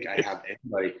don't think I have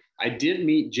anybody. I did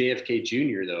meet JFK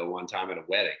Jr. though one time at a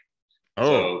wedding.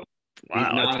 Oh, so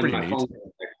wow, not that's pretty in my neat. phone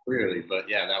contact clearly, but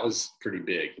yeah, that was pretty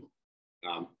big.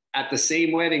 At the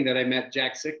same wedding that I met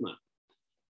Jack Sikma.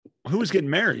 Who was getting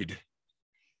married?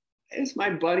 It's my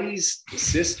buddy's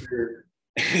sister.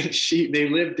 They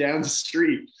lived down the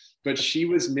street. But she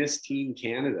was Miss Teen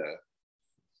Canada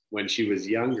when she was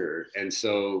younger. And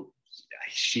so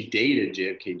she dated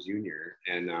JFK Jr.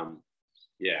 And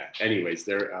anyways,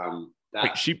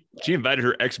 Wait, she invited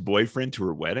her ex-boyfriend to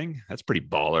her wedding? That's pretty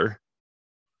baller.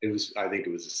 I think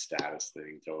it was a status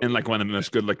thing. Totally. And one of the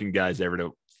most good-looking guys ever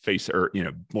to face earth,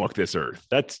 walk this earth.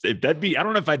 I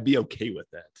don't know if I'd be okay with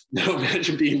that. No,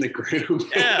 imagine being the groom.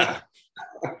 Yeah.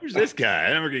 Who's this guy?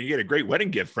 I know we're going to get a great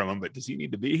wedding gift from him, but does he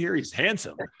need to be here? He's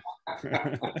handsome.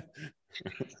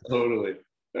 Totally.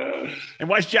 And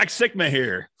why's Jack Sikma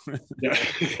here? Yeah.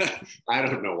 I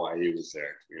don't know why he was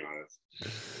there, to be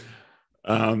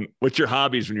honest. What's your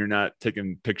hobbies when you're not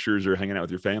taking pictures or hanging out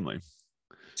with your family?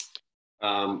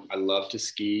 I love to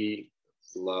ski.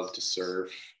 love to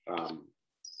surf.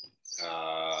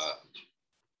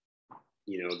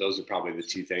 Those are probably the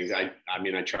two things. I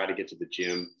mean, I try to get to the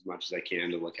gym as much as I can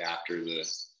to look after the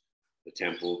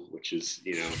temple, which is,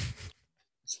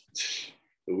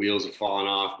 the wheels are falling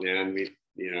off, man.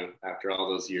 After all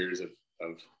those years of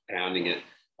pounding it.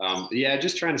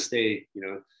 Just trying to stay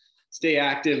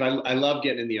active. I love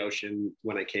getting in the ocean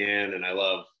when I can, and I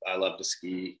love to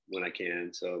ski when I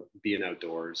can. So being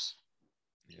outdoors.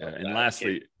 Yeah. And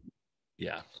lastly,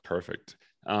 perfect.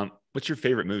 What's your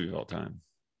favorite movie of all time?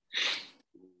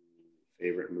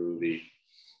 Favorite movie.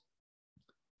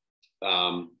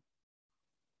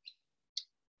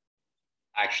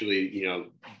 Actually,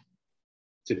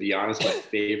 to be honest, my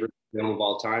favorite film of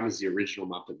all time is the original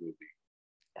Muppet movie.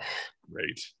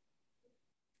 Great.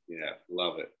 Yeah,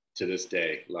 love it. To this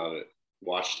day, love it.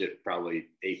 Watched it probably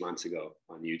 8 months ago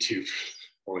on YouTube.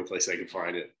 Only place I can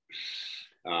find it.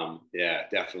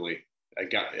 Definitely.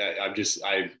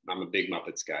 I'm a big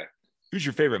Muppets guy. Who's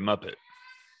your favorite Muppet?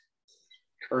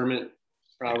 Kermit,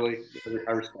 probably.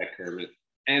 I respect Kermit.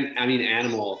 And I mean,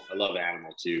 Animal, I love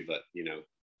Animal too, but you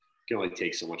can only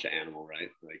take so much of Animal, right?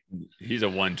 Like, he's a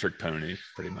one-trick pony,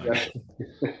 pretty much.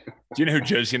 Do you know who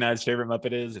Josie and I's favorite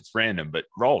Muppet is? It's random, but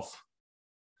Rolf.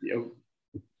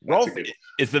 Rolf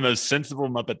is the most sensible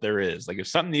Muppet there is. Like, if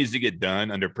something needs to get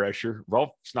done under pressure,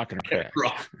 Rolf's not going to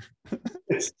crack.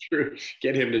 It's true.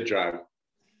 Get him to drive.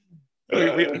 We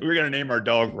were going to name our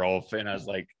dog Rolf, and I was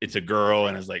like, it's a girl,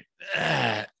 and I was like,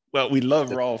 well, we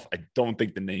love Rolf. I don't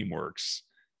think the name works.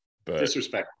 But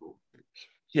disrespectful.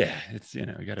 Yeah, it's, you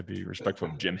got to be respectful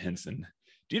of Jim Henson.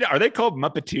 Do you know, are they called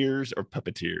Muppeteers or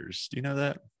Puppeteers? Do you know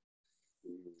that?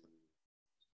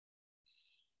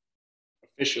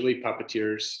 Officially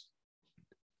Puppeteers.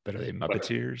 But are they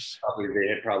Muppeteers?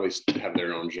 They probably have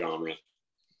their own genre.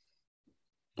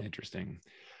 Interesting.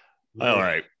 All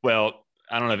right. Well,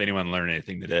 I don't know if anyone learned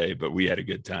anything today, but we had a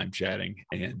good time chatting,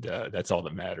 and that's all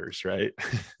that matters, right?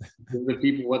 Give the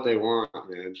people what they want,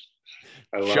 man.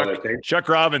 I love it. Chuck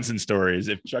Robinson stories.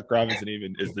 If Chuck Robinson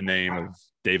even is the name of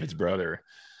David's brother.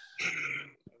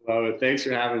 I love it. Thanks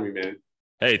for having me, man.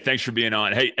 Hey, thanks for being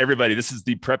on. Hey, everybody, this is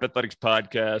the Prep Athletics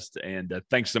Podcast, and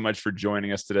thanks so much for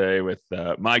joining us today with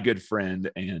my good friend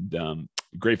and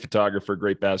great photographer,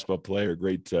 great basketball player,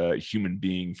 great human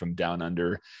being from down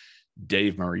under,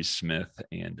 Dave Maurice Smith.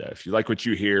 And if you like what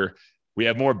you hear, we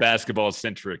have more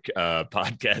basketball-centric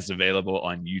podcasts available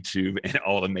on YouTube and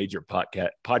all the major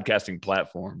podcasting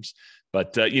platforms.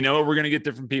 But we're going to get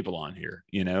different people on here,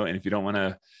 and if you don't want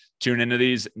to tune into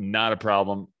these, not a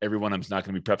problem. Every one of them's not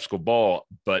going to be prep school ball,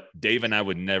 but Dave and I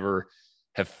would never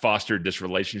have fostered this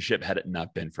relationship had it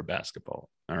not been for basketball.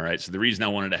 All right. So the reason I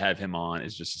wanted to have him on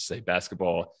is just to say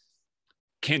basketball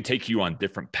can take you on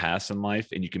different paths in life,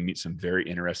 and you can meet some very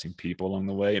interesting people along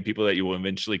the way, and people that you will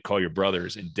eventually call your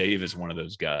brothers. And Dave is one of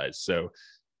those guys. So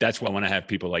that's why I want to have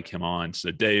people like him on. So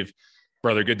Dave,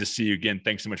 brother, good to see you again.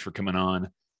 Thanks so much for coming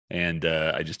on. And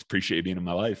I just appreciate you being in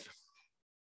my life.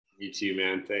 You too,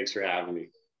 man. Thanks for having me.